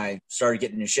 when I started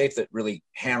getting in shape that really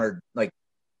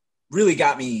really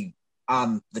got me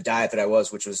on the diet that I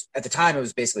was, which was at the time, it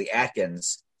was basically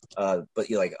Atkins, but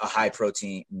like a high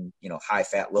protein, high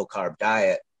fat, low carb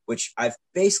diet, which I've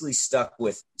basically stuck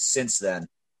with since then,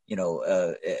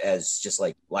 as just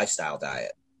like lifestyle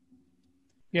diet.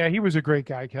 Yeah, he was a great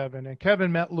guy, Kevin. And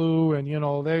Kevin met Lou, and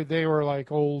they were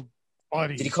like old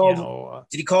buddies. Did he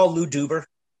call Lou Duber?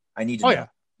 I need to know. Yeah.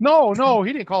 No,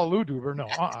 he didn't call Lou Duber. No,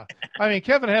 I mean,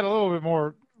 Kevin had a little bit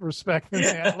more respect than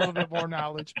that, a little bit more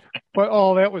knowledge. But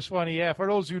that was funny. Yeah, for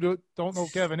those who don't know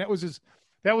Kevin, that was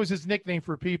his nickname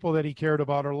for people that he cared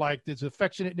about or liked. His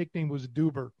affectionate nickname was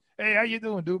Duber. Hey, how you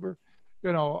doing, Duber?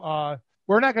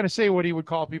 We're not going to say what he would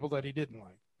call people that he didn't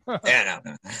like. Yeah,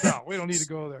 no, we don't need to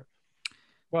go there.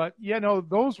 But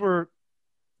those were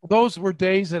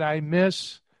days that I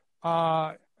miss.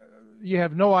 You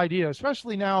have no idea,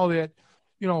 especially now that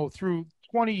through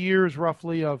 20 years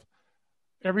roughly of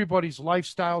everybody's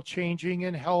lifestyle changing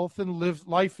and health and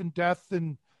life and death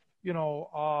and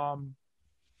I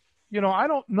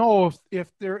don't know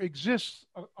if there exists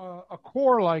a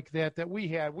core like that we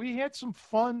had. We had some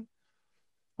fun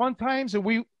times,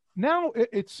 and now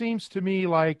it seems to me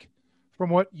like,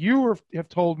 from what you have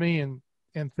told me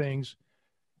and things,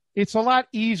 it's a lot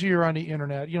easier on the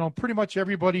internet. Pretty much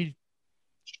everybody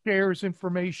shares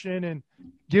information and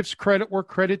gives credit where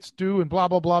credit's due and blah,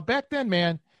 blah, blah. Back then,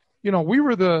 man, we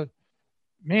were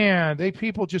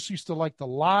people just used to like to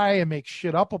lie and make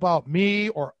shit up about me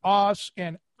or us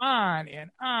and on and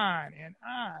on and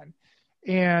on.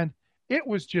 And it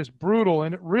was just brutal,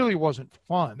 and it really wasn't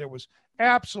fun. There was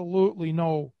absolutely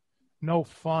no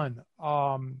fun.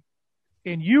 And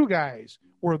you guys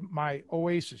were my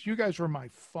oasis. You guys were my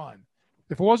fun.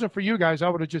 If it wasn't for you guys, I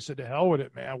would have just said, to hell with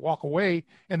it, man, walk away.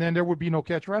 And then there would be no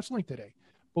catch wrestling today.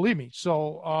 Believe me.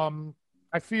 So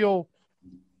I feel,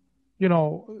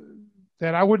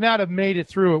 that I would not have made it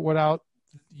through it without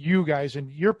you guys.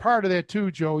 And you're part of that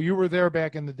too, Joe. You were there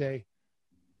back in the day.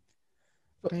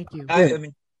 Thank you. I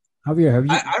mean, Javier, have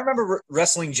you? I remember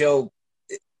wrestling Joe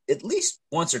at least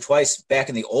once or twice back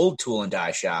in the old tool and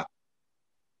die shop.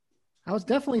 I was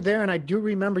definitely there, and I do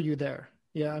remember you there.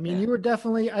 Yeah, I mean, you were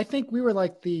definitely. I think we were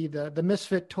like the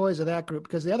misfit toys of that group,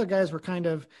 because the other guys were kind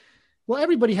of. Well,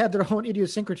 everybody had their own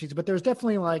idiosyncrasies, but there was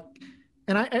definitely like,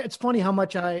 and it's funny how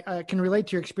much I can relate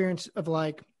to your experience of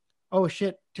like, oh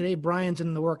shit, today Brian's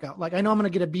in the workout. Like, I know I'm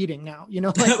going to get a beating now,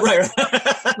 like,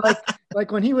 Right.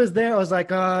 like when he was there, I was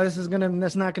like, oh,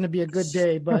 that's not going to be a good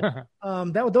day. But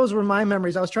those were my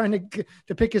memories. I was trying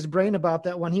to pick his brain about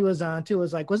that when he was on too. It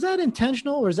was like, was that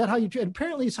intentional, or is that how you,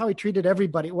 apparently it's how he treated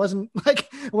everybody. It wasn't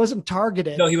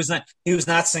targeted. No, he was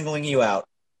not singling you out.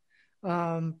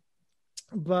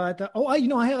 But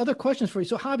I had other questions for you.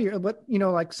 So Javier, but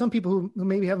like some people who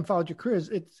maybe haven't followed your careers,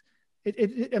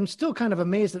 I'm still kind of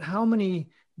amazed at how many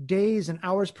days and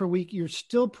hours per week you're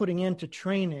still putting into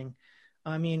training.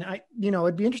 I mean,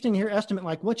 it'd be interesting to hear estimate,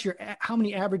 like how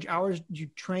many average hours do you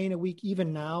train a week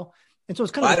even now? And so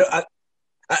it's kind of,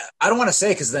 I don't want to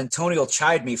say, cause then Tony will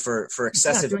chide me for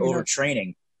excessive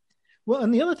overtraining. Well,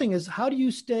 and the other thing is, how do you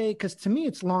stay? Cause to me,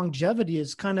 it's longevity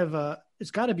is kind of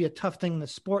it's gotta be a tough thing in the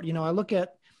sport. I look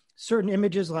at certain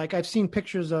images, like I've seen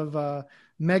pictures of,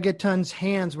 Megaton's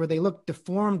hands where they look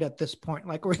deformed at this point,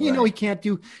 like where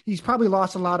he's probably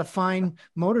lost a lot of fine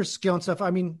motor skill and stuff. I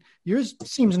mean, yours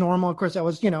seems normal. Of course, that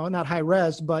was not high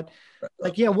res, but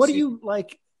like, yeah, what do you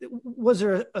like? Was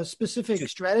there a specific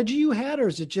strategy you had, or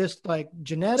is it just like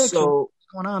genetics? So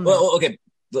what's going on there? Well, okay,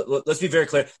 let's be very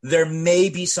clear. There may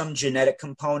be some genetic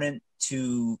component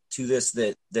to this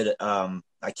that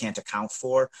I can't account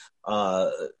for.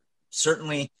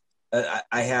 Certainly,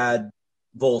 I had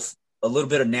both a little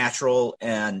bit of natural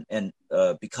and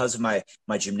because of my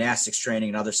gymnastics training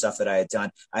and other stuff that I had done,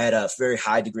 I had a very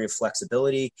high degree of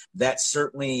flexibility. That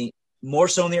certainly, more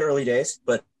so in the early days,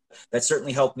 but that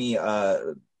certainly helped me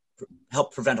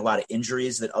help prevent a lot of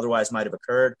injuries that otherwise might have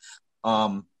occurred.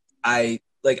 I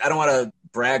don't want to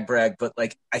brag, but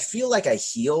like I feel like I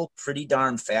heal pretty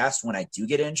darn fast when I do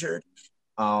get injured.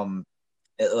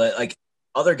 Like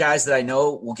other guys that I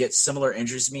know will get similar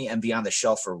injuries to me and be on the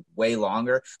shelf for way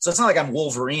longer. So it's not like I'm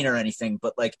Wolverine or anything,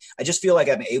 but like, I just feel like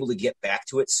I'm able to get back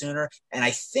to it sooner. And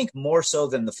I think more so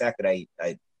than the fact that I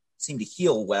seem to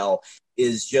heal well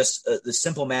is just the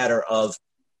simple matter of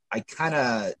I kind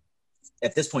of,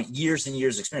 at this point, years and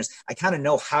years of experience, I kind of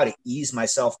know how to ease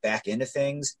myself back into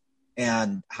things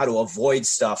and how to avoid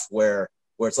stuff where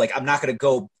it's like, I'm not going to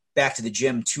go back to the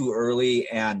gym too early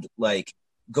and like,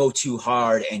 go too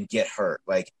hard and get hurt.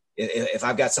 Like if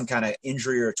I've got some kind of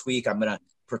injury or tweak, I'm going to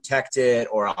protect it,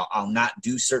 or I'll not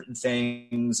do certain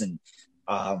things. And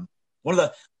one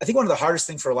of the hardest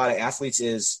things for a lot of athletes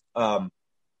is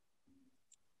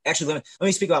actually, let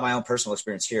me speak about my own personal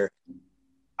experience here.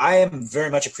 I am very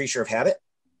much a creature of habit.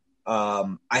 I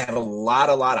have a lot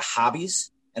of hobbies,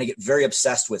 and I get very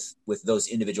obsessed with those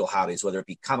individual hobbies, whether it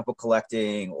be comic book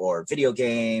collecting or video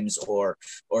games or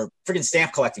freaking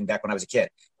stamp collecting back when I was a kid.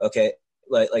 Okay.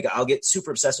 Like I'll get super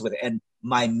obsessive with it. And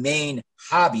my main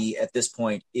hobby at this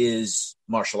point is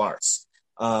martial arts.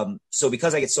 So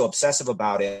because I get so obsessive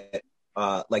about it,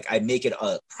 like I make it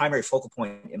a primary focal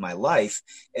point in my life,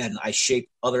 and I shape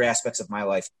other aspects of my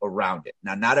life around it.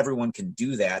 Now, not everyone can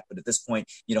do that, but at this point,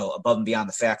 above and beyond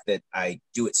the fact that I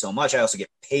do it so much, I also get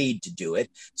paid to do it.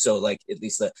 So like, at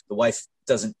least the wife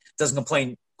doesn't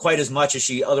complain quite as much as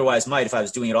she otherwise might if I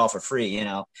was doing it all for free,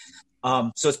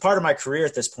 So it's part of my career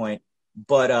at this point,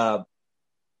 but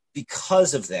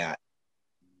because of that,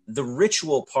 the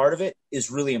ritual part of it is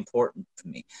really important to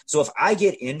me. So if I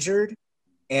get injured,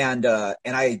 and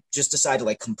I just decide to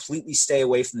like completely stay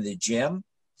away from the gym,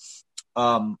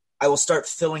 I will start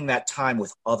filling that time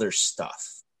with other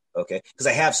stuff. Okay. Cause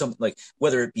I have some, like,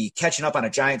 whether it be catching up on a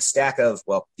giant stack of,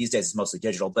 well, these days it's mostly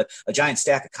digital, but a giant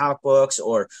stack of comic books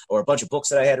or a bunch of books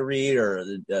that I had to read, or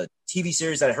a TV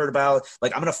series that I heard about.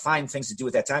 Like, I'm going to find things to do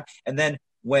at that time. And then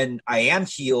when I am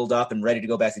healed up and ready to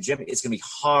go back to the gym, it's going to be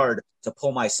hard to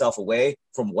pull myself away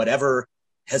from whatever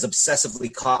has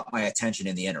obsessively caught my attention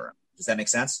in the interim. Does that make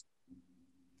sense?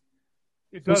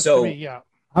 It does to me, yeah.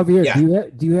 Javier, Yeah.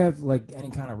 do you have like any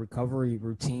kind of recovery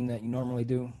routine that you normally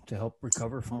do to help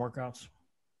recover from workouts?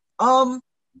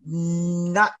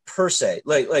 Not per se.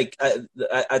 Like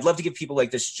I'd love to give people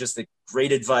like this just the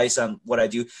great advice on what I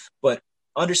do, but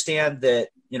understand that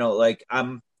like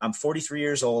I'm 43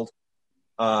 years old.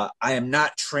 I am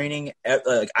not training.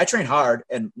 I train hard,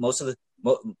 and most of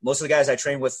the guys I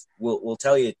train with will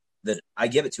tell you that I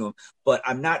give it to them. But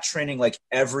I'm not training like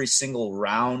every single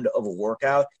round of a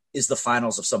workout is the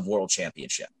finals of some world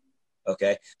championship.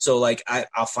 Okay, so like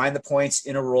I'll find the points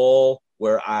in a roll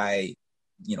where I,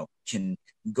 can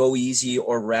go easy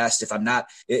or rest. If I'm not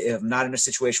in a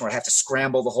situation where I have to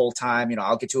scramble the whole time,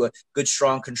 I'll get to a good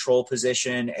strong control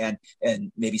position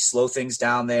and maybe slow things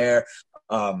down there.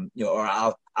 Or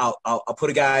I'll put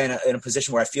a guy in a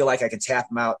position where I feel like I can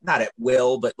tap him out, not at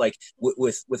will, but like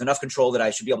with enough control that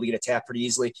I should be able to get a tap pretty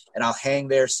easily. And I'll hang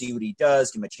there, see what he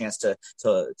does, give him a chance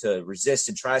to resist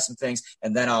and try some things,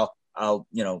 and then I'll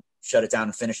shut it down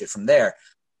and finish it from there.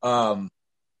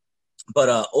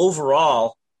 But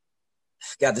overall,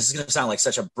 God, this is going to sound like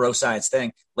such a bro science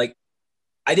thing. Like,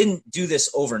 I didn't do this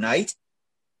overnight,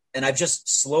 and I've just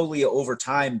slowly over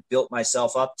time built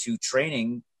myself up to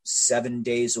training 7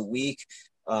 days a week.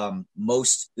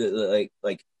 Most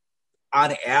like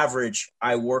on average,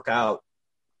 I work out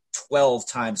 12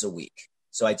 times a week.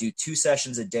 So I do 2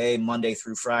 sessions a day, Monday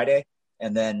through Friday,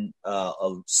 and then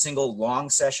a single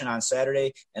long session on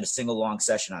Saturday and a single long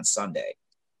session on Sunday.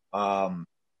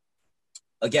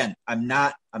 Again, I'm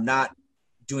not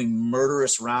doing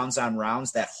murderous rounds on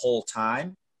rounds that whole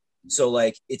time. So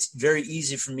like, it's very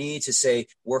easy for me to say,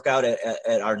 work out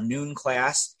at our noon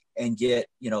class and get,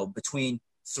 between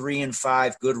 3 and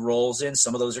 5 good rolls in.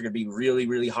 Some of those are going to be really,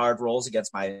 really hard rolls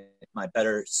against my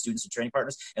better students and training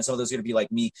partners. And some of those are going to be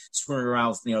like me screwing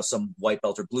around with, some white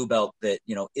belt or blue belt that,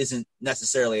 isn't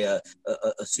necessarily a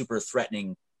super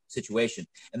threatening situation.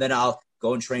 And then I'll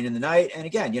go and train in the night. And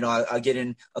again, I'll get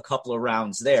in a couple of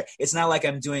rounds there. It's not like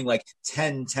I'm doing like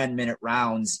 10-minute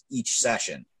rounds each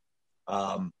session.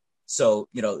 So,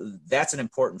 that's an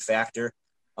important factor.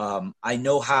 I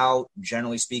know how,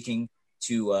 generally speaking,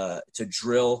 to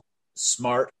drill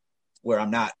smart, where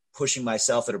I'm not pushing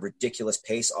myself at a ridiculous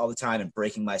pace all the time and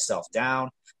breaking myself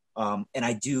down. And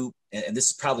I do, and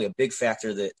this is probably a big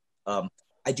factor, that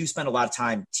I do spend a lot of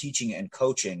time teaching and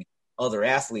coaching other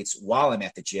athletes while I'm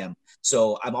at the gym.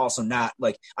 So I'm also not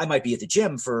like, I might be at the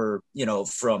gym for,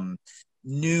 from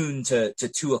noon to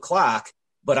 2 o'clock,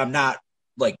 but I'm not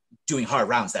like doing hard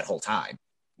rounds that whole time.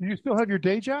 Do you still have your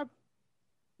day job?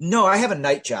 No, I have a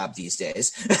night job these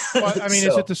days. Well, I mean,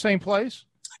 is it the same place?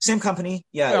 Same company.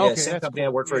 Yeah. Okay, same company. Cool. I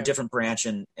work for a different branch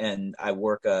and I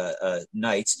work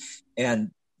nights. And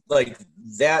like,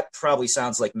 that probably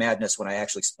sounds like madness when I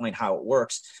actually explain how it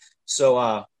works. So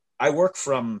I work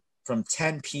from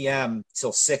 10 p.m.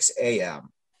 till 6 a.m.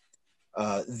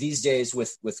 These days,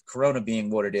 with Corona being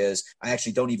what it is, I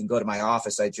actually don't even go to my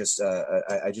office. I just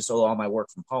do all my work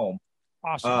from home.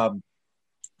 Awesome.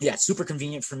 Yeah, it's super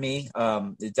convenient for me.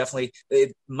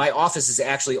 My office is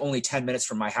actually only 10 minutes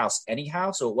from my house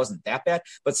anyhow, so it wasn't that bad.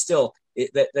 But still,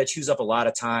 that chews up a lot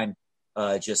of time,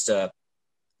 just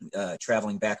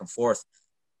traveling back and forth.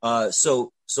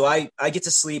 So I get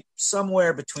to sleep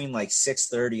somewhere between like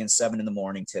 6:30 and 7 in the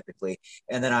morning typically,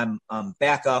 and then I'm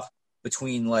back up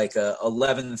between like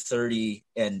 11:30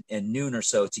 and noon or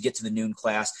so to get to the noon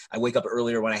class. I wake up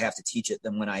earlier when I have to teach it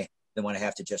than when I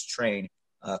have to just train,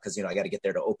 because I got to get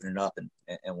there to open it up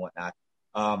and whatnot.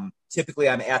 Typically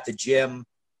I'm at the gym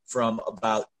from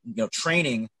about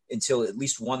training until at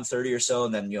least 1:30 or so,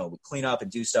 and then we clean up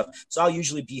and do stuff. So I'll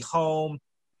usually be home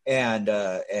and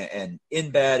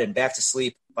in bed and back to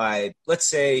sleep by, let's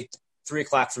say, 3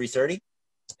 o'clock, 3:30.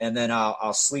 And then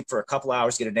I'll sleep for a couple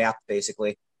hours, get a nap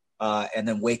basically, and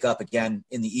then wake up again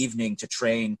in the evening to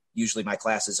train. Usually my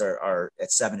classes are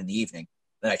at 7 in the evening.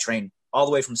 Then I train all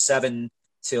the way from 7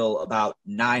 till about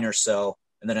 9 or so.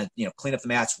 And then I clean up the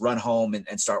mats, run home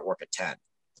and start work at 10.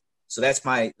 So that's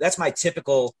my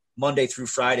typical Monday through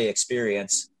Friday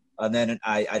experience. And then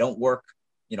I don't work,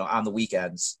 on the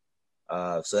weekends.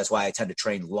 So that's why I tend to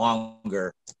train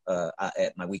longer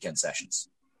at my weekend sessions.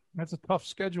 That's a tough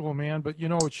schedule, man. But,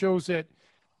 it shows that,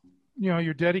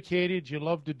 you're dedicated. You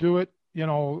love to do it,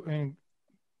 and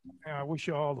I wish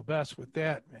you all the best with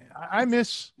that, man. I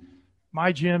miss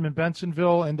my gym in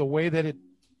Bensonville and the way that it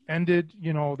ended.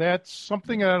 That's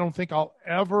something that I don't think I'll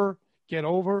ever get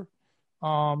over,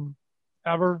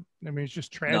 ever. I mean, it's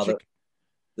just tragic.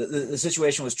 No, the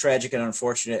situation was tragic and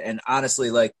unfortunate, and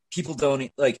honestly, like, people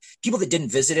that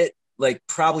didn't visit it, like,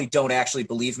 probably don't actually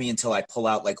believe me until I pull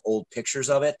out like old pictures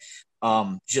of it.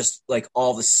 Just like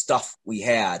all the stuff we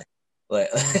had, like,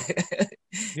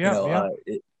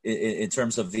 in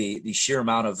terms of the sheer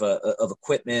amount of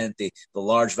equipment, the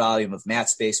large volume of mat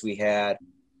space we had,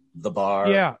 the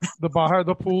bar,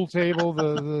 the pool table,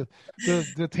 the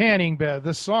tanning bed,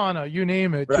 the sauna, you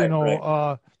name it. Right,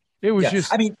 right. It was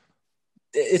just. I mean,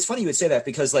 it's funny you would say that,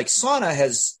 because like sauna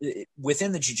has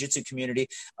within the jiu-jitsu community,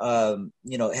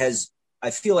 I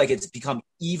feel like it's become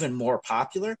even more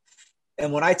popular.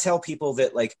 And when I tell people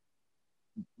that like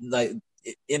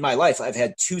in my life, I've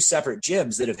had 2 separate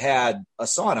gyms that have had a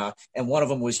sauna, and one of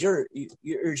them was your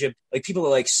gym. Like, people are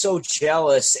like so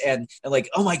jealous and like,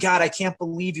 oh my God, I can't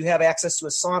believe you have access to a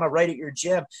sauna right at your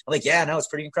gym. I'm like, yeah, no, it's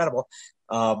pretty incredible.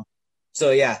 So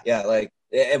yeah, like,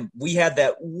 and we had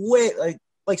that way,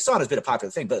 like sauna's been a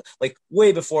popular thing, but like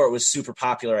way before it was super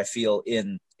popular, I feel,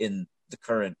 in the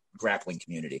current grappling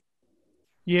community.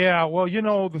 Yeah, well,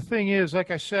 the thing is, like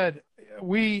I said,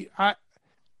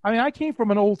 I came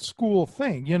from an old school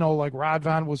thing, like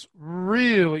Radvan was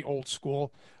really old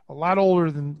school, a lot older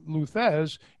than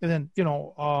Luthez. And then,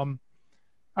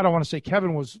 I don't want to say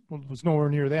Kevin was nowhere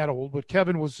near that old, but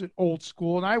Kevin was old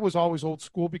school. And I was always old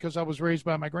school because I was raised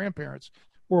by my grandparents,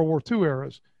 World War II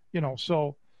eras,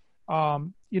 so,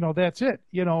 that's it,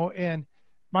 and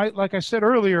like I said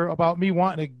earlier about me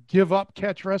wanting to give up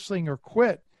catch wrestling or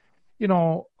quit,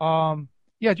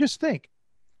 yeah, just think.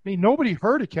 I mean, nobody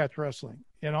heard of catch wrestling,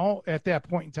 at that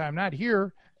point in time. Not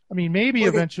here. I mean, maybe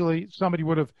eventually somebody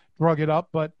would have drug it up,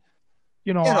 but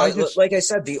like I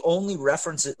said, the only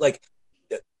references, like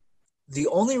the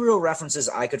only real references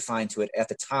I could find to it at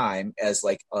the time, as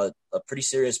like a pretty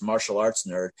serious martial arts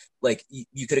nerd, like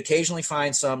you could occasionally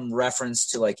find some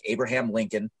reference to like Abraham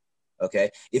Lincoln.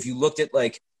 Okay, if you looked at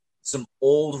like some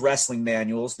old wrestling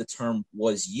manuals, the term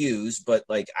was used, but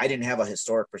like I didn't have a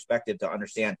historic perspective to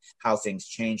understand how things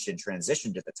changed and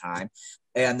transitioned at the time.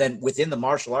 And then within the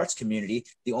martial arts community,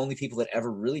 the only people that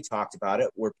ever really talked about it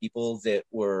were people that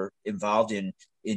were involved in